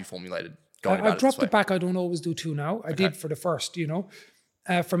why have you formulated going about it? I've dropped it back. I don't always do 2 now. I did for the first, you know.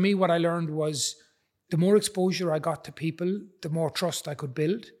 For me, what I learned was the more exposure I got to people, the more trust I could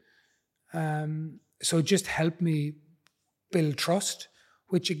build. So it just helped me build trust,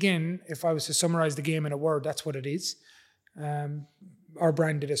 which again, if I was to summarize the game in a word, that's what it is. our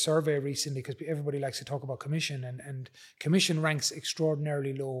brand did a survey recently because everybody likes to talk about commission, and commission ranks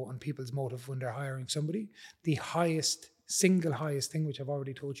extraordinarily low on people's motive when they're hiring somebody. The single highest thing, which I've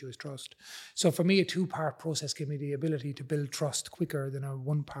already told you, is trust. So for me, a 2-part process gave me the ability to build trust quicker than a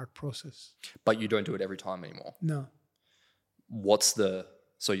 1-part process. But you don't do it every time anymore. No.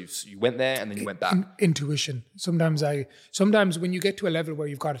 So you went there and then you went back. Intuition. Sometimes when you get to a level where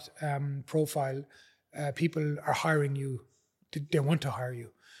you've got profile, people are hiring you. They want to hire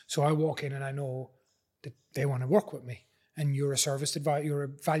you. So I walk in and I know that they want to work with me. And you're a service advisor, you're a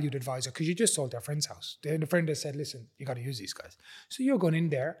valued advisor because you just sold their friend's house. The friend has said, listen, you got to use these guys. So you're going in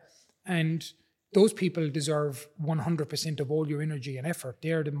there, and those people deserve 100% of all your energy and effort.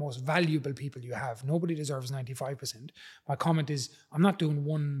 They're the most valuable people you have. Nobody deserves 95%. My comment is, I'm not doing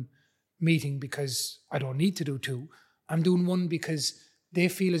one meeting because I don't need to do 2. I'm doing 1 because they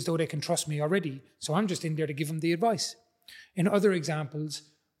feel as though they can trust me already. So I'm just in there to give them the advice. In other examples,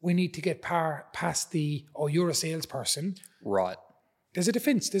 we need to get past the, oh, you're a salesperson. Right. There's a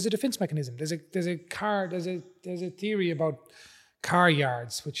defense mechanism. There's a theory about car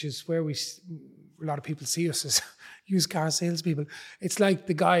yards, which is where a lot of people see us as used car salespeople. It's like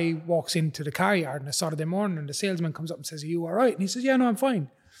the guy walks into the car yard on a Saturday morning and the salesman comes up and says, are you all right? And he says, yeah, no, I'm fine.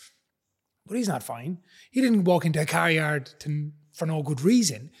 But he's not fine. He didn't walk into a car yard for no good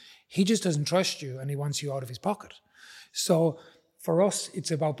reason. He just doesn't trust you and he wants you out of his pocket. So for us,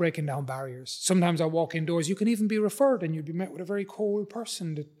 it's about breaking down barriers. Sometimes I walk indoors, you can even be referred and you'll be met with a very cold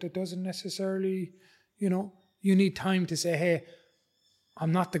person that doesn't necessarily, you need time to say, hey,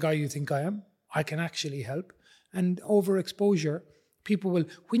 I'm not the guy you think I am. I can actually help. And overexposure, people will,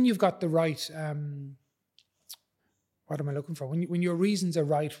 when you've got the right, what am I looking for? When your reasons are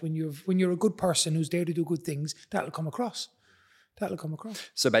right, when you're a good person who's there to do good things, that'll come across.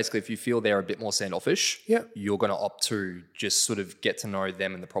 So basically, if you feel they're a bit more standoffish, yeah, you're going to opt to just sort of get to know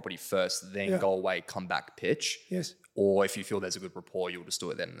them and the property first, then go away, come back, pitch. Yes. Or if you feel there's a good rapport, you'll just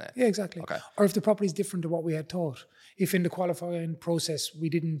do it then and there. Yeah, exactly. Okay. Or if the property is different to what we had thought. If in the qualifying process we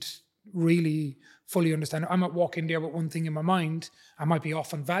didn't really fully understand, I might walk in there with one thing in my mind. I might be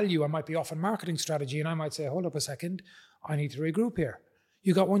off on value. I might be off on marketing strategy. And I might say, hold up a second, I need to regroup here.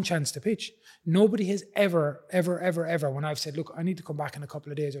 You got one chance to pitch. Nobody has ever, when I've said, look, I need to come back in a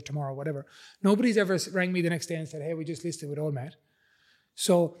couple of days or tomorrow, whatever. Nobody's ever rang me the next day and said, hey, we just listed with Olmet.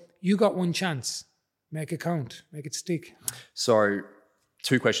 So you got one chance. Make it count. Make it stick. So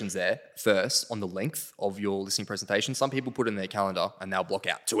 2 questions there. First, on the length of your listing presentation. Some people put in their calendar and they'll block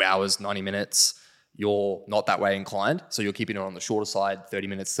out 2 hours, 90 minutes. You're not that way inclined. So you're keeping it on the shorter side, 30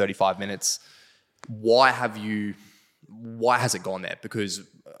 minutes, 35 minutes. Why has it gone there? Because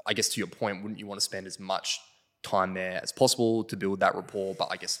I guess to your point, wouldn't you want to spend as much time there as possible to build that rapport? But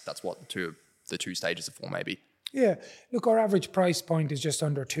I guess that's what the 2 stages are for, maybe. Yeah. Look, our average price point is just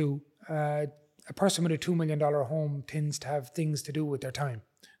under 2. A person with a $2 million home tends to have things to do with their time.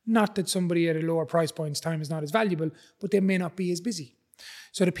 Not that somebody at a lower price point's time is not as valuable, but they may not be as busy.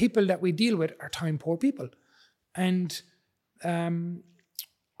 So the people that we deal with are time poor people. And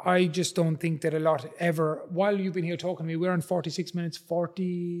I just don't think that a lot ever, while you've been here talking to me, we're on 46 minutes,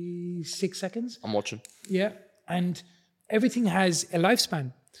 46 seconds. I'm watching. Yeah. And everything has a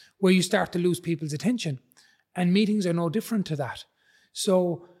lifespan where you start to lose people's attention. And meetings are no different to that.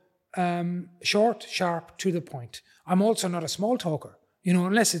 So short, sharp, to the point. I'm also not a small talker,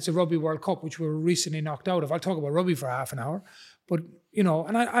 unless it's a Rugby World Cup, which we were recently knocked out of. I'll talk about rugby for half an hour. But,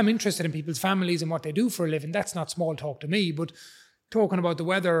 and I'm interested in people's families and what they do for a living. That's not small talk to me, but talking about the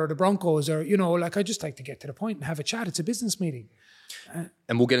weather or the Broncos or, I just like to get to the point and have a chat. It's a business meeting.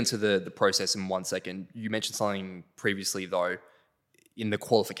 And we'll get into the process in 1 second. You mentioned something previously, though, in the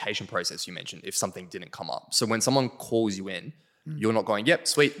qualification process you mentioned, if something didn't come up. So when someone calls you in, you're not going, yep,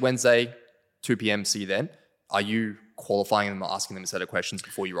 sweet, Wednesday, 2 p.m., see you then. Are you qualifying them or asking them a set of questions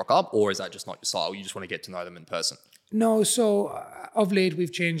before you rock up? Or is that just not your style? You just want to get to know them in person? No, so of late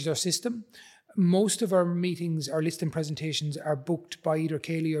we've changed our system. Most of our meetings, our listing presentations are booked by either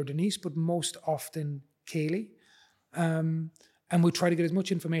Kaylee or Denise, but most often Kaylee. And we try to get as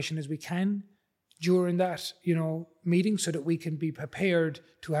much information as we can during that, meeting so that we can be prepared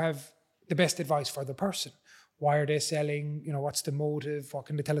to have the best advice for the person. Why are they selling? What's the motive? What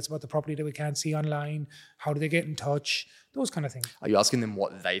can they tell us about the property that we can't see online? How do they get in touch? Those kind of things. Are you asking them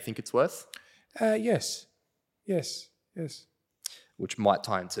what they think it's worth? Yes. Which might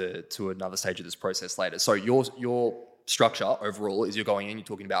tie into another stage of this process later. So your structure overall is you're going in, you're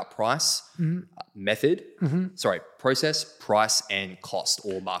talking about price, method, process, price, and cost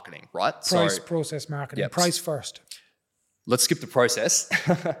or marketing, right? Price, process, marketing. Yep. Price first. Let's skip the process.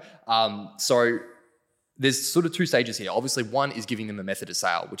 So there's sort of two stages here. Obviously, one is giving them a method of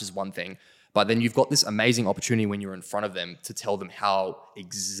sale, which is one thing. But then you've got this amazing opportunity when you're in front of them to tell them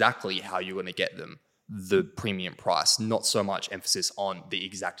exactly how you're going to get them the premium price, not so much emphasis on the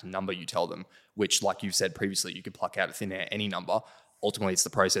exact number you tell them, which, like you've said previously, you could pluck out of thin air any number. Ultimately, it's the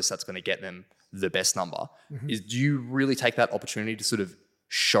process that's going to get them the best number. Do you really take that opportunity to sort of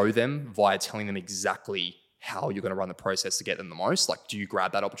show them via telling them exactly how you're going to run the process to get them the most? Like, do you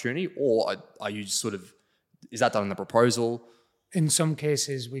grab that opportunity, or are you just sort of, is that done in the proposal? In some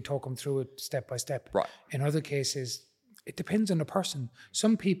cases, we talk them through it step by step. Right. In other cases, it depends on the person.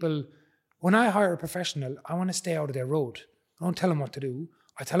 Some people, when I hire a professional, I want to stay out of their road. I don't tell them what to do.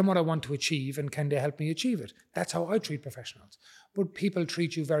 I tell them what I want to achieve and can they help me achieve it. That's how I treat professionals. But people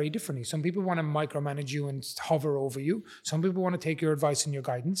treat you very differently. Some people want to micromanage you and hover over you. Some people want to take your advice and your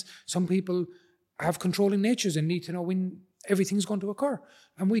guidance. Some people have controlling natures and need to know when everything's going to occur.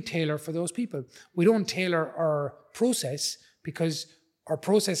 And we tailor for those people. We don't tailor our process because our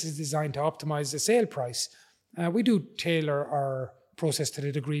process is designed to optimize the sale price. We do tailor our process to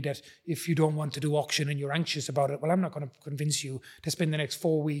the degree that if you don't want to do auction and you're anxious about it, well, I'm not going to convince you to spend the next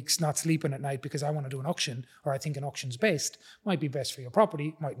 4 weeks not sleeping at night because I want to do an auction, or I think an auction's best. Might be best for your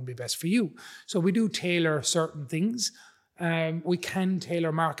property, mightn't be best for you. So we do tailor certain things. We can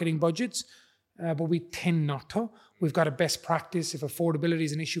tailor marketing budgets, but we tend not to. We've got a best practice. If affordability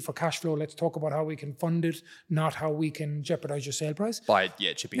is an issue for cash flow, let's talk about how we can fund it, not how we can jeopardize your sale price. By,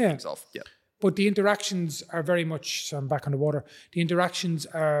 chipping things off. Yeah. But the interactions are very much, so I'm back on the water, the interactions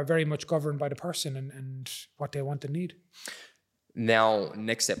are very much governed by the person and what they want and need. Now,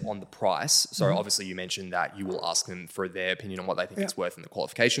 next step on the price. So obviously you mentioned that you will ask them for their opinion on what they think it's worth in the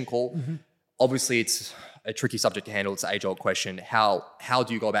qualification call. Obviously, it's a tricky subject to handle. It's an age-old question. How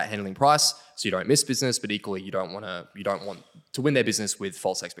do you go about handling price so you don't miss business, but equally you don't want to win their business with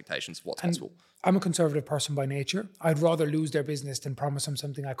false expectations of what's possible? I'm a conservative person by nature. I'd rather lose their business than promise them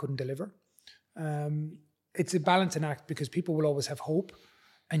something I couldn't deliver. It's a balancing act because people will always have hope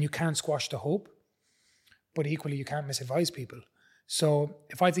and you can't squash the hope, but equally you can't misadvise people. So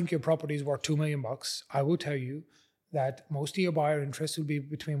if I think your property is worth $2 million, I will tell you that most of your buyer interest will be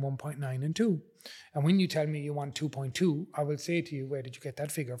between 1.9 and 2. And when you tell me you want 2.2, I will say to you, where did you get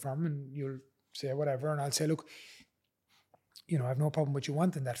that figure from? And you'll say whatever. And I'll say, look, I have no problem with you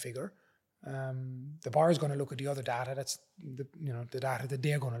wanting that figure. The buyer is going to look at the other data. That's the data that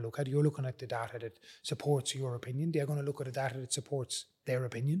they're going to look at. You're looking at the data that supports your opinion. They're going to look at the data that supports their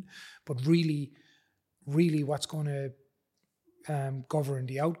opinion. But really what's going to govern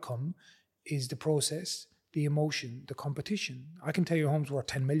the outcome is the process, the emotion, the competition. I can tell you a home's worth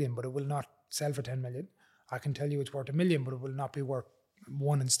 10 million, but it will not sell for 10 million. I can tell you it's worth $1 million, but it will not be worth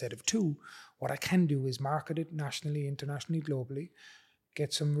 1 instead of 2. What I can do is market it nationally, internationally, globally,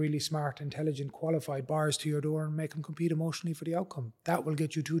 get some really smart, intelligent, qualified buyers to your door and make them compete emotionally for the outcome. That will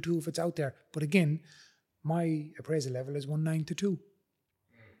get you 2-2 if it's out there. But again, my appraisal level is 1.9 to 2.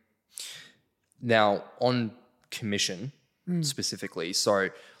 Now, on commission specifically, so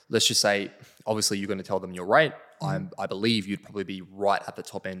let's just say, obviously you're going to tell them your rate. I believe you'd probably be right at the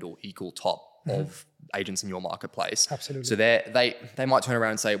top end or equal top of agents in your marketplace. Absolutely. So they might turn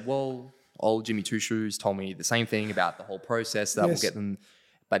around and say, well, old Jimmy Two Shoes told me the same thing about the whole process that will get them,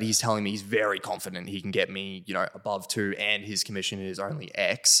 but he's telling me he's very confident he can get me, above 2 and his commission is only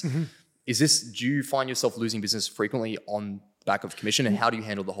X. Do you find yourself losing business frequently on the back of commission, and how do you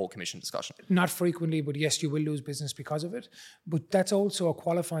handle the whole commission discussion? Not frequently, but yes, you will lose business because of it. But that's also a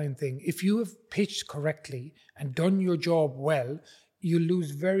qualifying thing. If you have pitched correctly and done your job well, you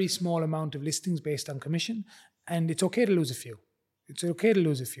lose very small amount of listings based on commission, and it's okay to lose a few. It's okay to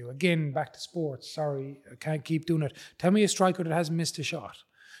lose a few. Again, back to sports. Sorry, I can't keep doing it. Tell me a striker that hasn't missed a shot.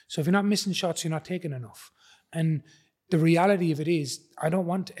 So if you're not missing shots, you're not taking enough. And the reality of it is, I don't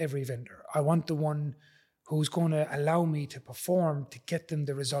want every vendor. I want the one who's going to allow me to perform to get them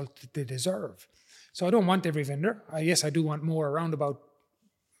the result that they deserve. So I don't want every vendor. Yes, I do want more, around about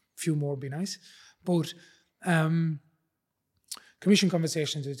a few more would be nice. But commission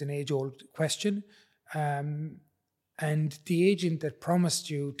conversations is an age-old question. And the agent that promised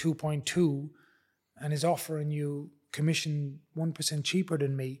you 2.2 and is offering you commission 1% cheaper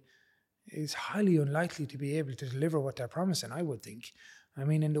than me is highly unlikely to be able to deliver what they're promising, I would think. I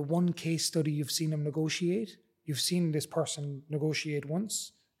mean, in the one case study you've seen them negotiate, you've seen this person negotiate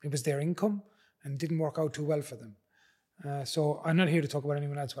once. It was their income and didn't work out too well for them. So I'm not here to talk about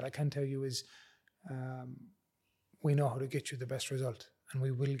anyone else. What I can tell you is we know how to get you the best result. and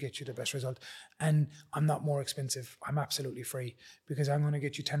we will get you the best result. And I'm not more expensive. I'm absolutely free because I'm going to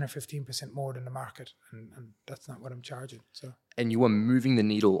get you 10 or 15% more than the market. And that's not what I'm charging. So. And you are moving the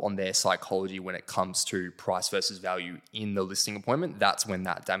needle on their psychology when it comes to price versus value in the listing appointment. That's when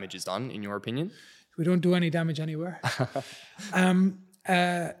that damage is done, in your opinion? We don't do any damage anywhere.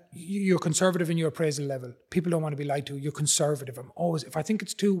 You're conservative in your appraisal level. People don't want to be lied to. You're conservative. I'm always, if I think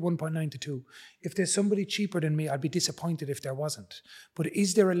it's 1.9 to 2. If there's somebody cheaper than me, I'd be disappointed if there wasn't. But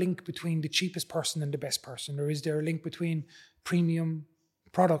is there a link between the cheapest person and the best person? Or is there a link between premium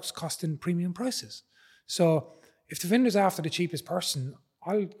products costing premium prices? So if the vendor's after the cheapest person,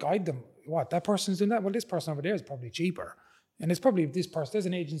 I'll guide them. What, that person's doing that? Well, this person over there is probably cheaper. And it's probably this person. There's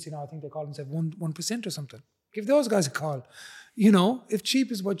an agency now, I think they call themselves 1% or something. Give those guys a call. You know, if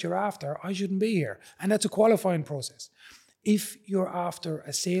cheap is what you're after, I shouldn't be here. And that's a qualifying process. If you're after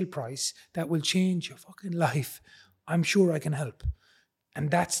a sale price that will change your fucking life, I'm sure I can help. And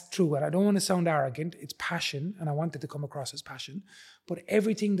that's true. And I don't want to sound arrogant. It's passion. And I want it to come across as passion. But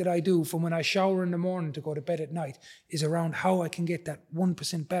everything that I do from when I shower in the morning to go to bed at night is around how I can get that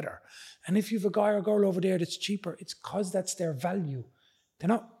 1% better. And if you've a guy or girl over there that's cheaper, it's because that's their value. They're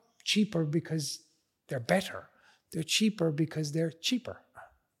not cheaper because they're better. They're cheaper because they're cheaper.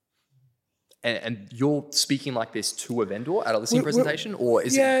 And you're speaking like this to a vendor at a listing presentation? Or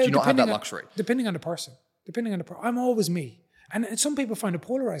is it, do you not have that luxury? Depending on the person. I'm always me. And some people find it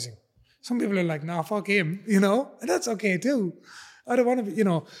polarizing. Some people are like, nah, fuck him, you know? And that's okay too. I don't want to be, you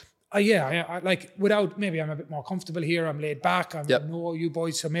know. I like, without, maybe I'm a bit more comfortable here. I'm laid back. I know you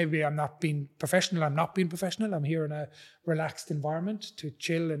boys, so maybe I'm not being professional. I'm here in a relaxed environment to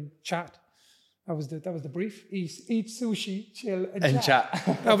chill and chat. That was the brief. Eat sushi, chill, and chat.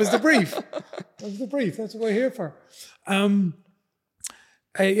 That was the brief. That's what we're here for.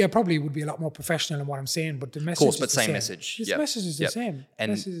 Probably would be a lot more professional in what I'm saying, but the message is the same. Same message. The message is the same.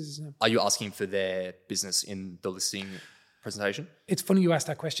 And are you asking for their business in the listing presentation? It's funny you asked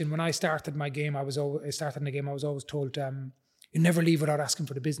that question. When I started my game, I was always told, you never leave without asking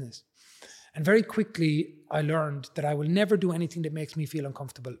for the business. And very quickly, I learned that I will never do anything that makes me feel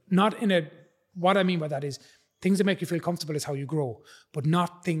uncomfortable. What I mean by that is, things that make you feel comfortable is how you grow, but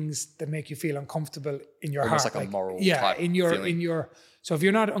not things that make you feel uncomfortable in your Almost heart. like a moral type feeling. So if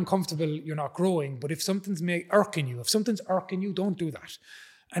you're not uncomfortable, you're not growing. But if something's irking you, don't do that.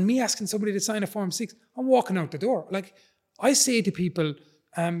 And me asking somebody to sign a Form 6, I'm walking out the door. Like, I say to people,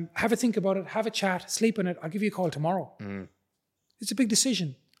 have a think about it, have a chat, sleep on it. I'll give you a call tomorrow. It's a big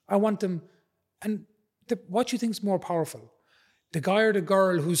decision. I want them. And what you think is more powerful? The guy or the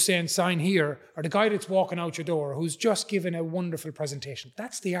girl who's saying sign here, or the guy that's walking out your door who's just given a wonderful presentation.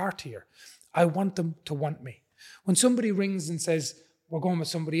 That's the art here. I want them to want me. When somebody rings and says, we're going with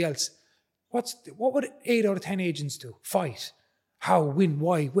somebody else, what would 8 out of 10 agents do? Fight. How, when,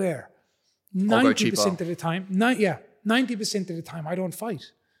 why, where? 90% of the time, 90% of the time I don't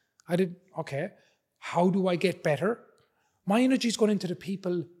fight. Okay, how do I get better? My energy is going into the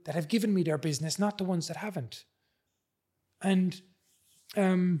people that have given me their business, not the ones that haven't. And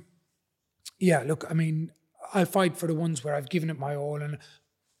look, I mean, I fight for the ones where I've given it my all. And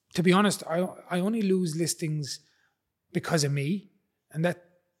to be honest, I only lose listings because of me. And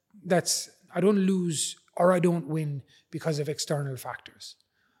that's I don't lose or I don't win because of external factors.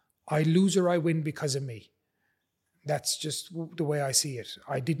 I lose or I win because of me. That's just the way I see it.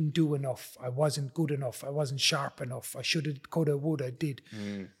 I didn't do enough. I wasn't good enough. I wasn't sharp enough. I should have, could have, would have, did.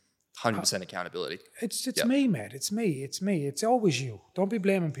 100% accountability. It's me, mate. It's me. It's always you. Don't be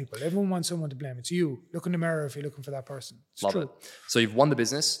blaming people. Everyone wants someone to blame. It's you. Look in the mirror if you're looking for that person. It's Love true. it. So you've won the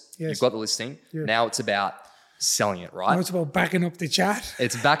business. Yes. You've got the listing. Yeah. Now it's about selling it, right? Now it's about backing up the chat.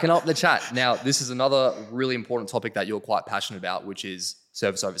 It's backing up the chat. Now, this is another really important topic that you're quite passionate about, which is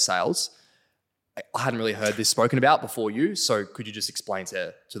service over sales. I hadn't really heard this spoken about before you. So could you just explain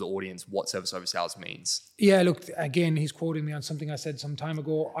to the audience what service over sales means? Yeah, look, again, he's quoting me on something I said some time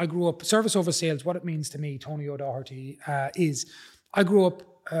ago. I grew up, service over sales, what it means to me, Tony O'Doherty, is I grew up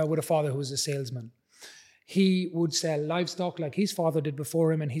with a father who was a salesman. He would sell livestock like his father did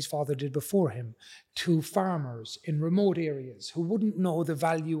before him and his father did before him to farmers in remote areas who wouldn't know the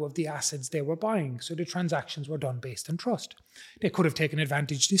value of the assets they were buying. So the transactions were done based on trust. They could have taken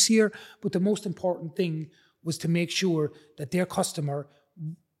advantage this year, but the most important thing was to make sure that their customer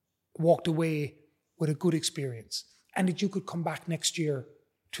walked away with a good experience and that you could come back next year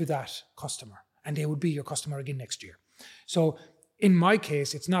to that customer and they would be your customer again next year. So in my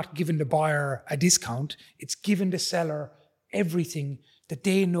case, it's not giving the buyer a discount. It's giving the seller everything that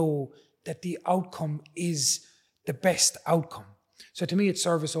they know that the outcome is the best outcome. So to me, it's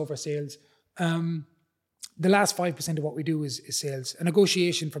service over sales. The The last 5% of what we do is sales. A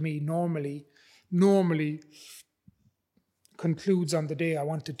negotiation for me normally concludes on the day I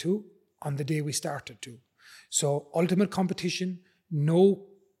wanted to, on the day we started to. So ultimate competition, no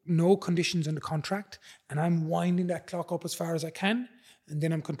conditions on the contract, and I'm winding that clock up as far as I can, and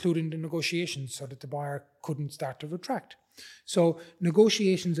then I'm concluding the negotiations so that the buyer couldn't start to retract. So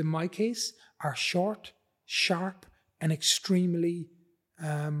negotiations in my case are short, sharp, and extremely,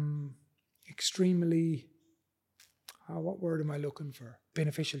 what word am I looking for?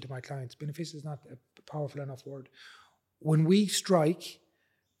 Beneficial to my clients. Beneficial is not a powerful enough word. When we strike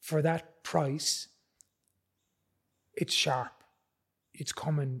for that price, it's sharp. It's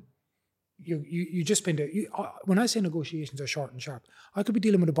coming. You just spend it. When I say negotiations are short and sharp, I could be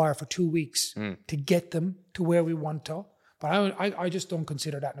dealing with a buyer for 2 weeks to get them to where we want to. But I just don't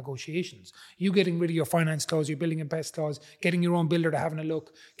consider that negotiations. You getting rid of your finance clause, your building and pest clause, getting your own builder to having a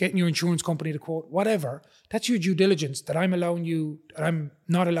look, getting your insurance company to quote, whatever. That's your due diligence that I'm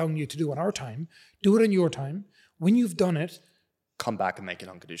not allowing you to do on our time. Do it on your time. When you've done it, come back and make an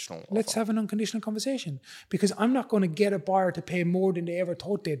unconditional offer. Let's have an unconditional conversation, because I'm not going to get a buyer to pay more than they ever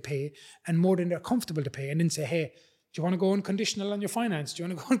thought they'd pay and more than they're comfortable to pay, and then say, hey, do you want to go unconditional on your finance? Do you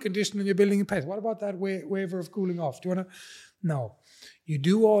want to go unconditional on your building and pest? What about that waiver of cooling off? Do you want to? No. You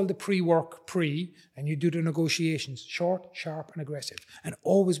do all the pre-work and you do the negotiations, short, sharp and aggressive, and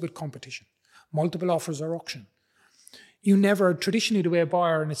always with competition. Multiple offers or auction. You never, traditionally the way a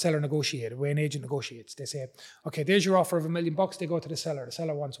buyer and a seller negotiate, the way an agent negotiates, they say, okay, there's your offer of $1 million. They go to the seller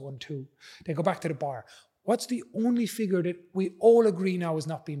wants 1.2. They go back to the buyer. What's the only figure that we all agree now is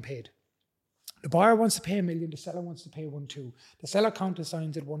not being paid? The buyer wants to pay $1 million, the seller wants to pay 1.2. The seller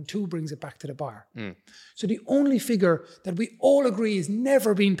countersigns at 1.2, brings it back to the buyer. So the only figure that we all agree is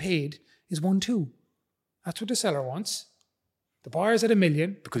never being paid is 1.2. That's what the seller wants. The buyer's at $1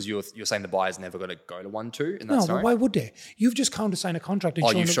 million. Because you're saying the buyer's never going to go to 1.2 in that scenario? No, but why would they? You've just countersigned a contract.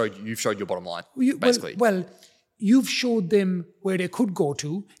 And you've showed your bottom line, basically. Well, you've showed them where they could go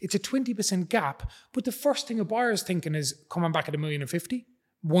to. It's a 20% gap. But the first thing a buyer's thinking is coming back at $1,050,000.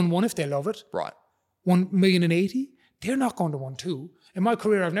 1.1 if they love it. Right. 1,080,000. They're not going to 1.2. In my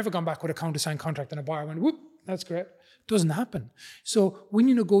career, I've never gone back with a countersigned contract and a buyer went, whoop, that's great. Doesn't happen. So when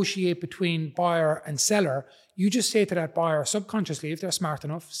you negotiate between buyer and seller, you just say to that buyer subconsciously, if they're smart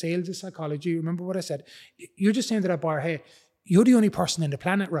enough, sales is psychology, remember what I said, you're just saying to that buyer, hey, you're the only person in the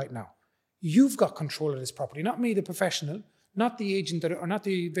planet right now. You've got control of this property, not me, the professional, not the agent or not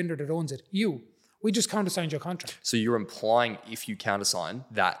the vendor that owns it. You. We just countersigned your contract. So you're implying if you countersign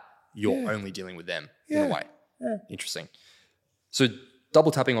that you're only dealing with them in a way. Yeah. Interesting. So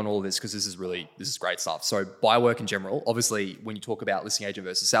double tapping on all of this, because this is great stuff. So buyer work in general, obviously when you talk about listing agent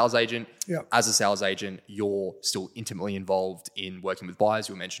versus sales agent, as a sales agent, you're still intimately involved in working with buyers.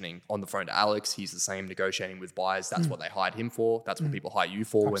 You were mentioning on the phone to Alex, he's the same negotiating with buyers. That's what they hired him for. That's what people hire you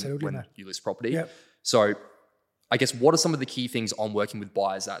for when you list property. Yep. So I guess what are some of the key things on working with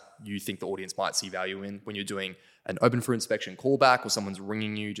buyers that you think the audience might see value in when you're doing an open for inspection callback, or someone's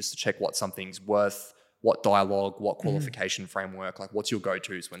ringing you just to check what something's worth, what dialogue, what qualification framework, like what's your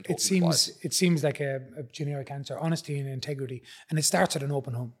go-tos when talking to buyers? It seems like a generic answer, honesty and integrity. And it starts at an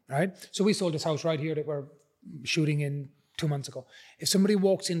open home, right? So we sold this house right here that we're shooting in 2 months ago. If somebody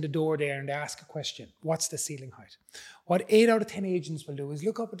walks in the door there and they ask a question, what's the ceiling height? What 8 out of 10 agents will do is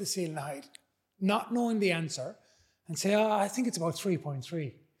look up at the ceiling height, not knowing the answer, and say, I think it's about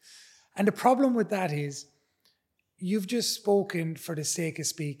 3.3. And the problem with that is you've just spoken for the sake of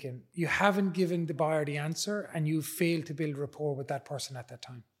speaking. You haven't given the buyer the answer and you've failed to build rapport with that person at that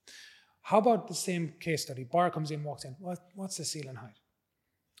time. How about the same case study? Buyer comes in, walks in. What's the ceiling height?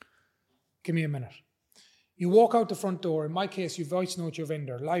 Give me a minute. You walk out the front door. In my case, you voice note your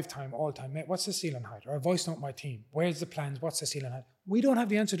vendor, lifetime, all time. Mate, what's the ceiling height? Or I voice note my team. Where's the plans? What's the ceiling height? We don't have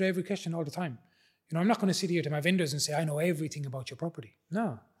the answer to every question all the time. I'm not going to sit here to my vendors and say, I know everything about your property.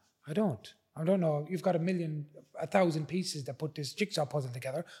 No, I don't. I don't know. You've got 1,000 pieces that put this jigsaw puzzle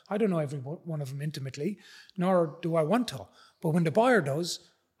together. I don't know every one of them intimately, nor do I want to. But when the buyer does,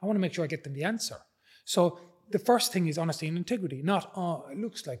 I want to make sure I get them the answer. So the first thing is honesty and integrity, not, it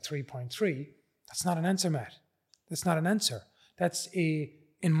looks like 3.3. That's not an answer, Matt. That's not an answer.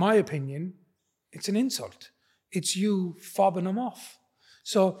 In my opinion, it's an insult. It's you fobbing them off.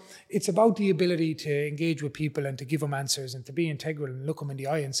 So it's about the ability to engage with people and to give them answers and to be integral and look them in the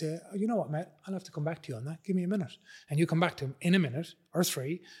eye and say, you know what, Matt, I'll have to come back to you on that. Give me a minute. And you come back to them in a minute or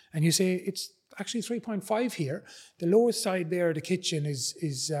 3 and you say, it's actually 3.5 here. The lowest side there, the kitchen is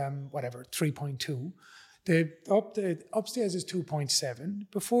 3.2. The upstairs is 2.7.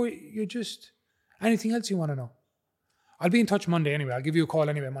 Before you just, anything else you want to know? I'll be in touch Monday anyway. I'll give you a call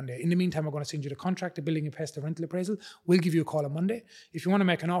anyway Monday. In the meantime, we're going to send you the contract, the building and pest, the rental appraisal. We'll give you a call on Monday. If you want to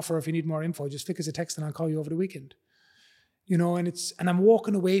make an offer, if you need more info, just flick us a text and I'll call you over the weekend. You know, and I'm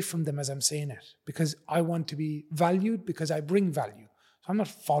walking away from them as I'm saying it because I want to be valued because I bring value. So I'm not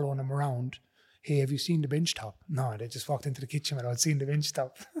following them around. Hey, have you seen the bench top? No, they just walked into the kitchen without seeing the bench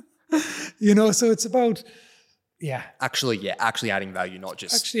top. You know, so it's about, actually adding value, not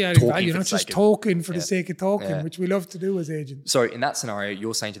just actually adding value, not just talking for the sake of talking, which we love to do as agents. So in that scenario,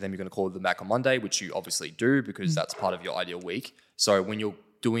 you're saying to them you're going to call them back on Monday, which you obviously do because that's part of your ideal week. So when you're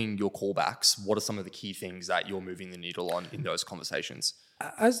doing your callbacks, what are some of the key things that you're moving the needle on in those conversations?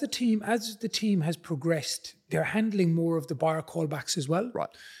 As the team has progressed, they're handling more of the buyer callbacks as well. Right.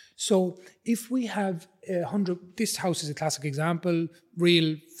 So if we have 100, this house is a classic example,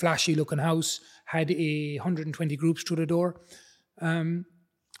 real flashy looking house, had 120 groups through the door. On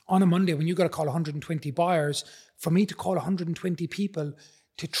a Monday, when you got to call 120 buyers, for me to call 120 people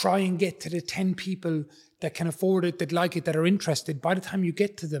to try and get to the 10 people that can afford it, that like it, that are interested, by the time you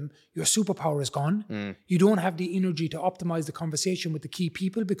get to them, your superpower is gone. You don't have the energy to optimize the conversation with the key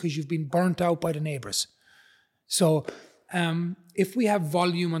people because you've been burnt out by the neighbors. So if we have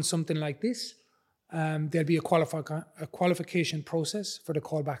volume on something like this, there'll be a qualification process for the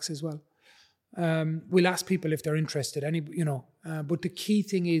callbacks as well. We'll ask people if they're interested, but the key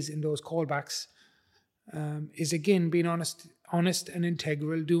thing is in those callbacks is again being honest and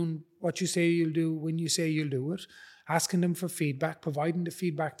integral, doing what you say you'll do when you say you'll do it, asking them for feedback, providing the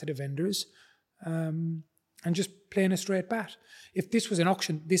feedback to the vendors, and just playing a straight bat. If this was an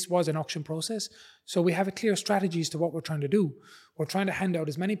auction process, so we have a clear strategy as to what we're trying to do. We're trying to hand out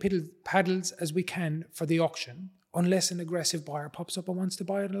as many paddles as we can for the auction, unless an aggressive buyer pops up and wants to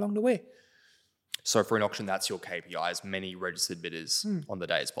buy it along the way. So for an auction, that's your KPI, as many registered bidders on the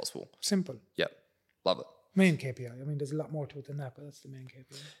day as possible. Simple. Yep. Love it. Main KPI. I mean, there's a lot more to it than that, but that's the main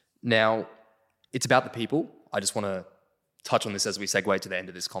KPI. Now, it's about the people. I just want to touch on this as we segue to the end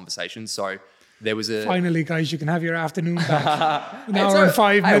of this conversation. So there was a... Finally, guys, you can have your afternoon back. An hour and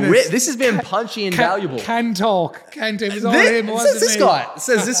 5 minutes. This has been punchy and valuable. Can talk. It was all him,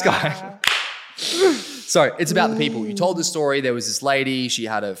 says this guy. So it's about the people. You told the story. There was this lady. She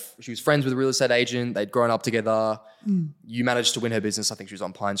was friends with a real estate agent. They'd grown up together. You managed to win her business. I think she was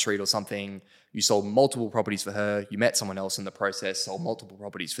on Pine Street or something. You sold multiple properties for her. You met someone else in the process, sold multiple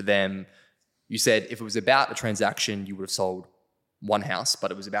properties for them. You said if it was about a transaction, you would have sold one house,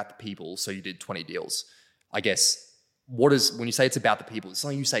 but it was about the people, so you did 20 deals. I guess, when you say it's about the people, it's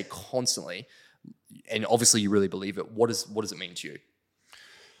something you say constantly, and obviously you really believe it. What does it mean to you?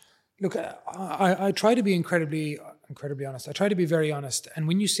 Look, I try to be incredibly honest. I try to be very honest. And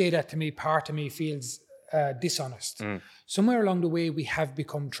when you say that to me, part of me feels dishonest. Somewhere along the way, we have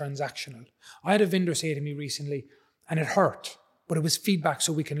become transactional. I had a vendor say to me recently, and it hurt, but it was feedback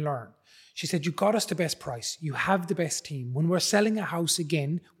so we can learn. She said, you got us the best price. You have the best team. When we're selling a house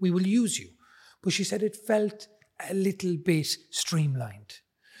again, we will use you. But she said it felt a little bit streamlined.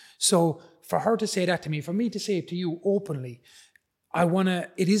 So for her to say that to me, for me to say it to you openly,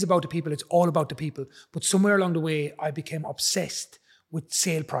 it is about the people. It's all about the people. But somewhere along the way, I became obsessed with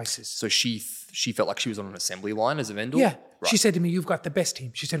sale prices. So she felt like she was on an assembly line as a vendor? Yeah. Right. She said to me, you've got the best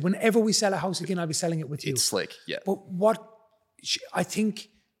team. She said, whenever we sell a house again, I'll be selling it with you. It's slick, yeah. But I think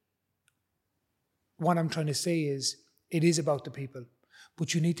what I'm trying to say is, it is about the people.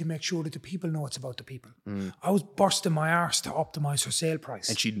 But you need to make sure that the people know it's about the people. I was bursting my arse to optimize her sale price.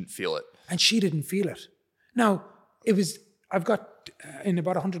 And she didn't feel it. And she didn't feel it. Now, I've got, in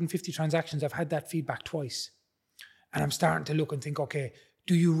about 150 transactions, I've had that feedback twice. And I'm starting to look and think, okay,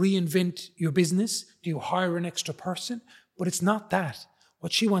 do you reinvent your business? Do you hire an extra person? But it's not that.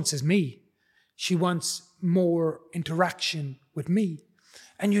 What she wants is me. She wants more interaction with me.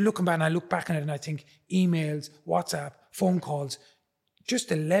 And I look back on it and I think emails, WhatsApp, phone calls, just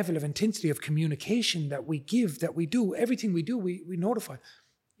the level of intensity of communication that we give, that we do, everything we do, we notify.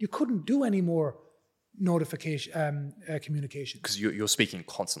 You couldn't do any more communication. Because you're speaking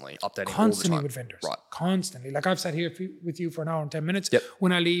constantly, updating constantly all the time. With vendors. Right. Constantly. Like I've sat here with you for an hour and 10 minutes. Yep.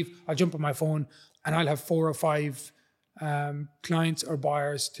 When I leave, I'll jump on my phone and I'll have 4 or 5 clients or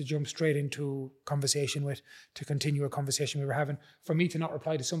buyers to jump straight into conversation with, to continue a conversation we were having. For me to not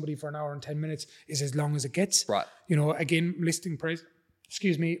reply to somebody for an hour and 10 minutes is as long as it gets. Right. Again, listing price,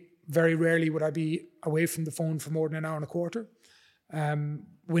 very rarely would I be away from the phone for more than an hour and a quarter.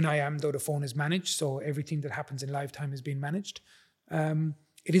 When I am, though, the phone is managed, so everything that happens in lifetime is being managed.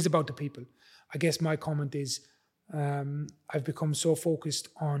 It is about the people. I guess my comment is I've become so focused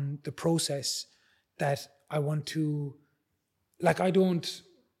on the process that I want to, I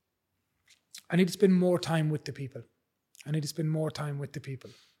need to spend more time with the people. I need to spend more time with the people.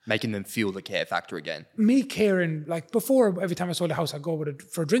 Making them feel the care factor again. Me caring, like before, every time I sold a house, I'd go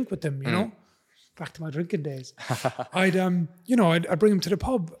for a drink with them, you know? Back to my drinking days. I'd bring them to the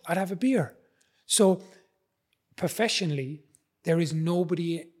pub. I'd have a beer. So professionally, this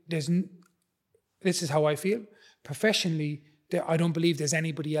is how I feel. Professionally, I don't believe there's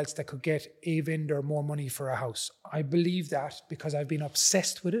anybody else that could get a vendor more money for a house. I believe that because I've been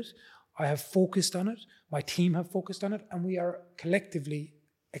obsessed with it. I have focused on it. My team have focused on it. And we are collectively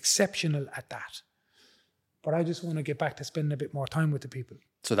exceptional at that. But I just want to get back to spending a bit more time with the people.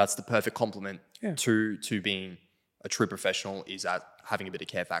 So that's the perfect complement to being a true professional, is at having a bit of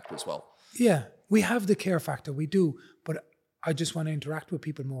care factor as well. Yeah, we have the care factor, we do. But I just want to interact with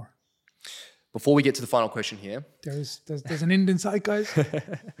people more. Before we get to the final question here. There's an end in sight, guys.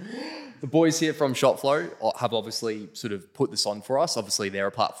 The boys here from ShopFlow have obviously sort of put this on for us. Obviously, they're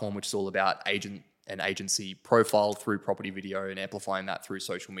a platform which is all about agent and agency profile through property video and amplifying that through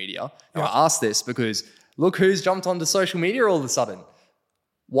social media. Now, I asked this because look who's jumped onto social media all of a sudden.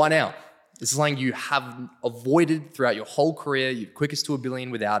 Why now? This is something you have avoided throughout your whole career. You're quickest to $1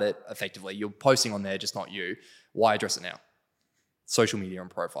 billion without it, effectively. You're posting on there, just not you. Why address it now? Social media and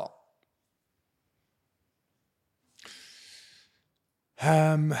profile.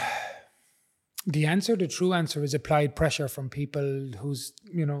 The true answer is applied pressure from people who's,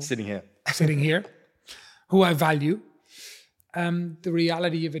 sitting here, who I value. The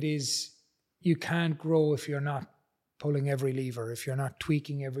reality of it is you can't grow if you're not pulling every lever, if you're not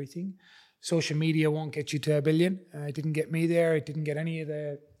tweaking everything. Social media won't get you to $1 billion. It didn't get me there. It didn't get any of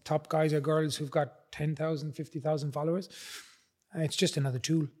the top guys or girls who've got 10,000, 50,000 followers. It's just another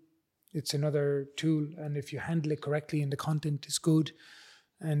tool. It's another tool, and if you handle it correctly and the content is good,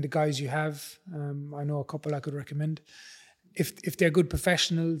 and the guys you have, I know a couple I could recommend. If they're good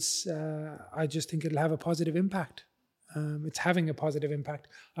professionals, I just think it'll have a positive impact. It's having a positive impact.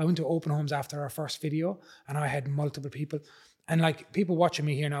 I went to open homes after our first video, and I had multiple people. And like people watching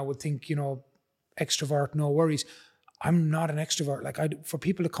me here now would think, extrovert, no worries. I'm not an extrovert. For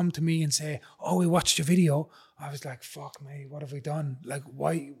people to come to me and say, "Oh, we watched your video," I was like, "Fuck me, what have we done? Like,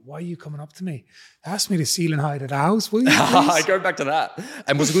 why are you coming up to me? Ask me to ceiling height at the house, will you?" Go back to that.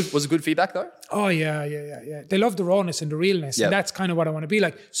 And was it good feedback though? Oh yeah. They love the rawness and the realness, and that's kind of what I want to be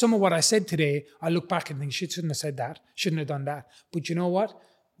like. Some of what I said today, I look back and think, "Shit, shouldn't have said that. Shouldn't have done that." But you know what?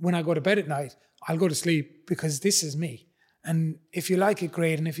 When I go to bed at night, I'll go to sleep because this is me. And if you like it,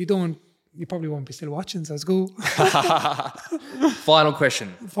 great. And if you don't, you probably won't be still watching, so it's cool. Final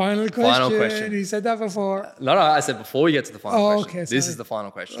question. Final question. He said that before. No, I said before we get to the final question. Okay, this is the final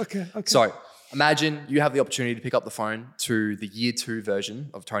question. Okay. So imagine you have the opportunity to pick up the phone to the year 2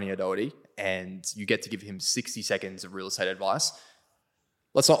 version of Tony O'Doherty and you get to give him 60 seconds of real estate advice.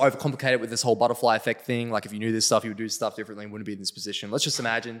 Let's not overcomplicate it with this whole butterfly effect thing. Like if you knew this stuff, you would do stuff differently and wouldn't be in this position. Let's just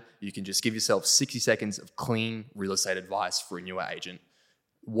imagine you can just give yourself 60 seconds of clean real estate advice for a newer agent.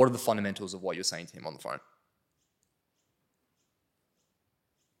 What are the fundamentals of what you're saying to him on the phone?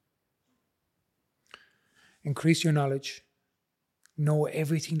 Increase your knowledge. Know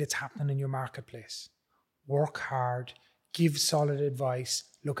everything that's happening in your marketplace. Work hard. Give solid advice.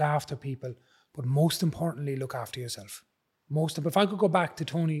 Look after people. But most importantly, look after yourself. If I could go back to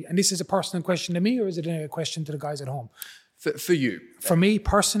Tony, and this is a personal question to me, or is it a question to the guys at home? For you. For me,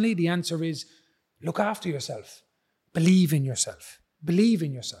 personally, the answer is look after yourself. Believe in yourself. Believe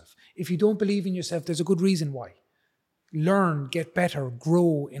in yourself. If you don't believe in yourself, there's a good reason why. Learn, get better,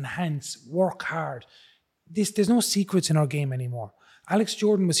 grow, enhance, work hard. There's no secrets in our game anymore. Alex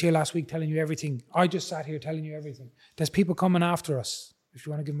Jordan was here last week telling you everything. I just sat here telling you everything. There's people coming after us. If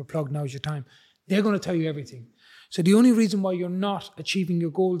you want to give them a plug, now's your time. They're going to tell you everything. So the only reason why you're not achieving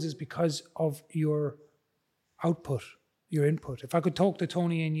your goals is because of your output, your input. If I could talk to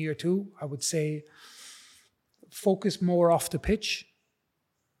Tony in year 2, I would say focus more off the pitch.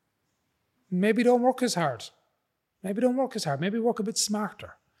 Maybe don't work as hard. Maybe work a bit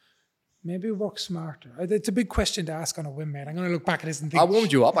smarter. It's a big question to ask on a whim, mate. I'm going to look back at this and think... I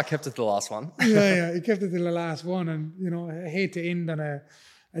warmed you up. I kept it to the last one. Yeah, you kept it to the last one. And, I hate to end on a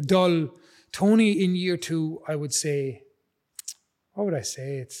dull... Tony in year 2, I would say... What would I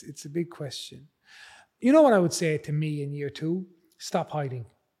say? It's a big question. You know what I would say to me in year 2? Stop hiding.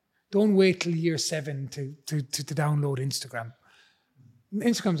 Don't wait till year 7 to download Instagram.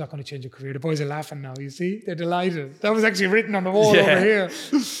 Instagram's not going to change your career. The boys are laughing now, you see? They're delighted. That was actually written on the wall over here.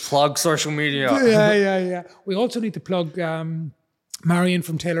 Plug social media. Yeah. We also need to plug Marion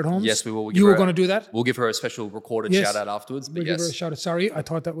from Tailored Homes. Yes, we will. You were going to do that? We'll give her a special recorded shout out afterwards. But give her a shout out. Sorry, I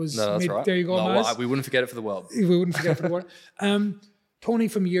thought that was... No, that's right. There you go, no, we wouldn't forget it for the world. We wouldn't forget it for the world. Tony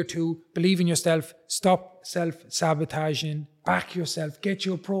from year 2, believe in yourself, stop self-sabotaging, back yourself, get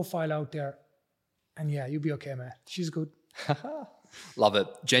your profile out there. And yeah, you'll be okay, man. She's good. Love it.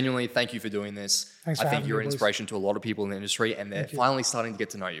 Genuinely, thank you for doing this. Thanks for I think having you're me, an boys. inspiration to a lot of people in the industry, and they're finally starting to get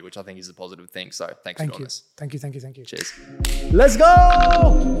to know you, which I think is a positive thing. So thanks for doing this. Thank you. Cheers. Let's go!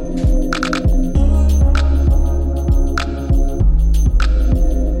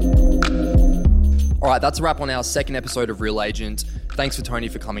 All right, that's a wrap on our second episode of Real Agent. Thanks for Tony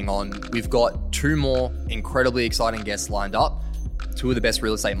for coming on. We've got 2 more incredibly exciting guests lined up. 2 of the best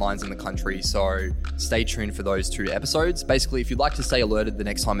real estate minds in the country, so stay tuned for those 2 episodes. Basically, if you'd like to stay alerted the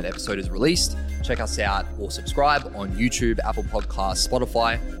next time an episode is released, check us out or subscribe on YouTube, Apple Podcasts,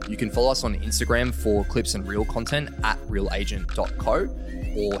 Spotify. You can follow us on Instagram for clips and reel content at realagent.co,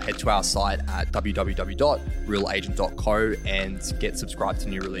 or head to our site at www.realagent.co and get subscribed to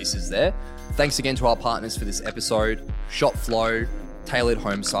new releases there. Thanks again to our partners for this episode, ShopFlow, Tailored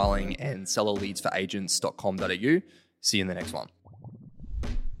Home Styling, and sellerleadsforagents.com.au. See you in the next one.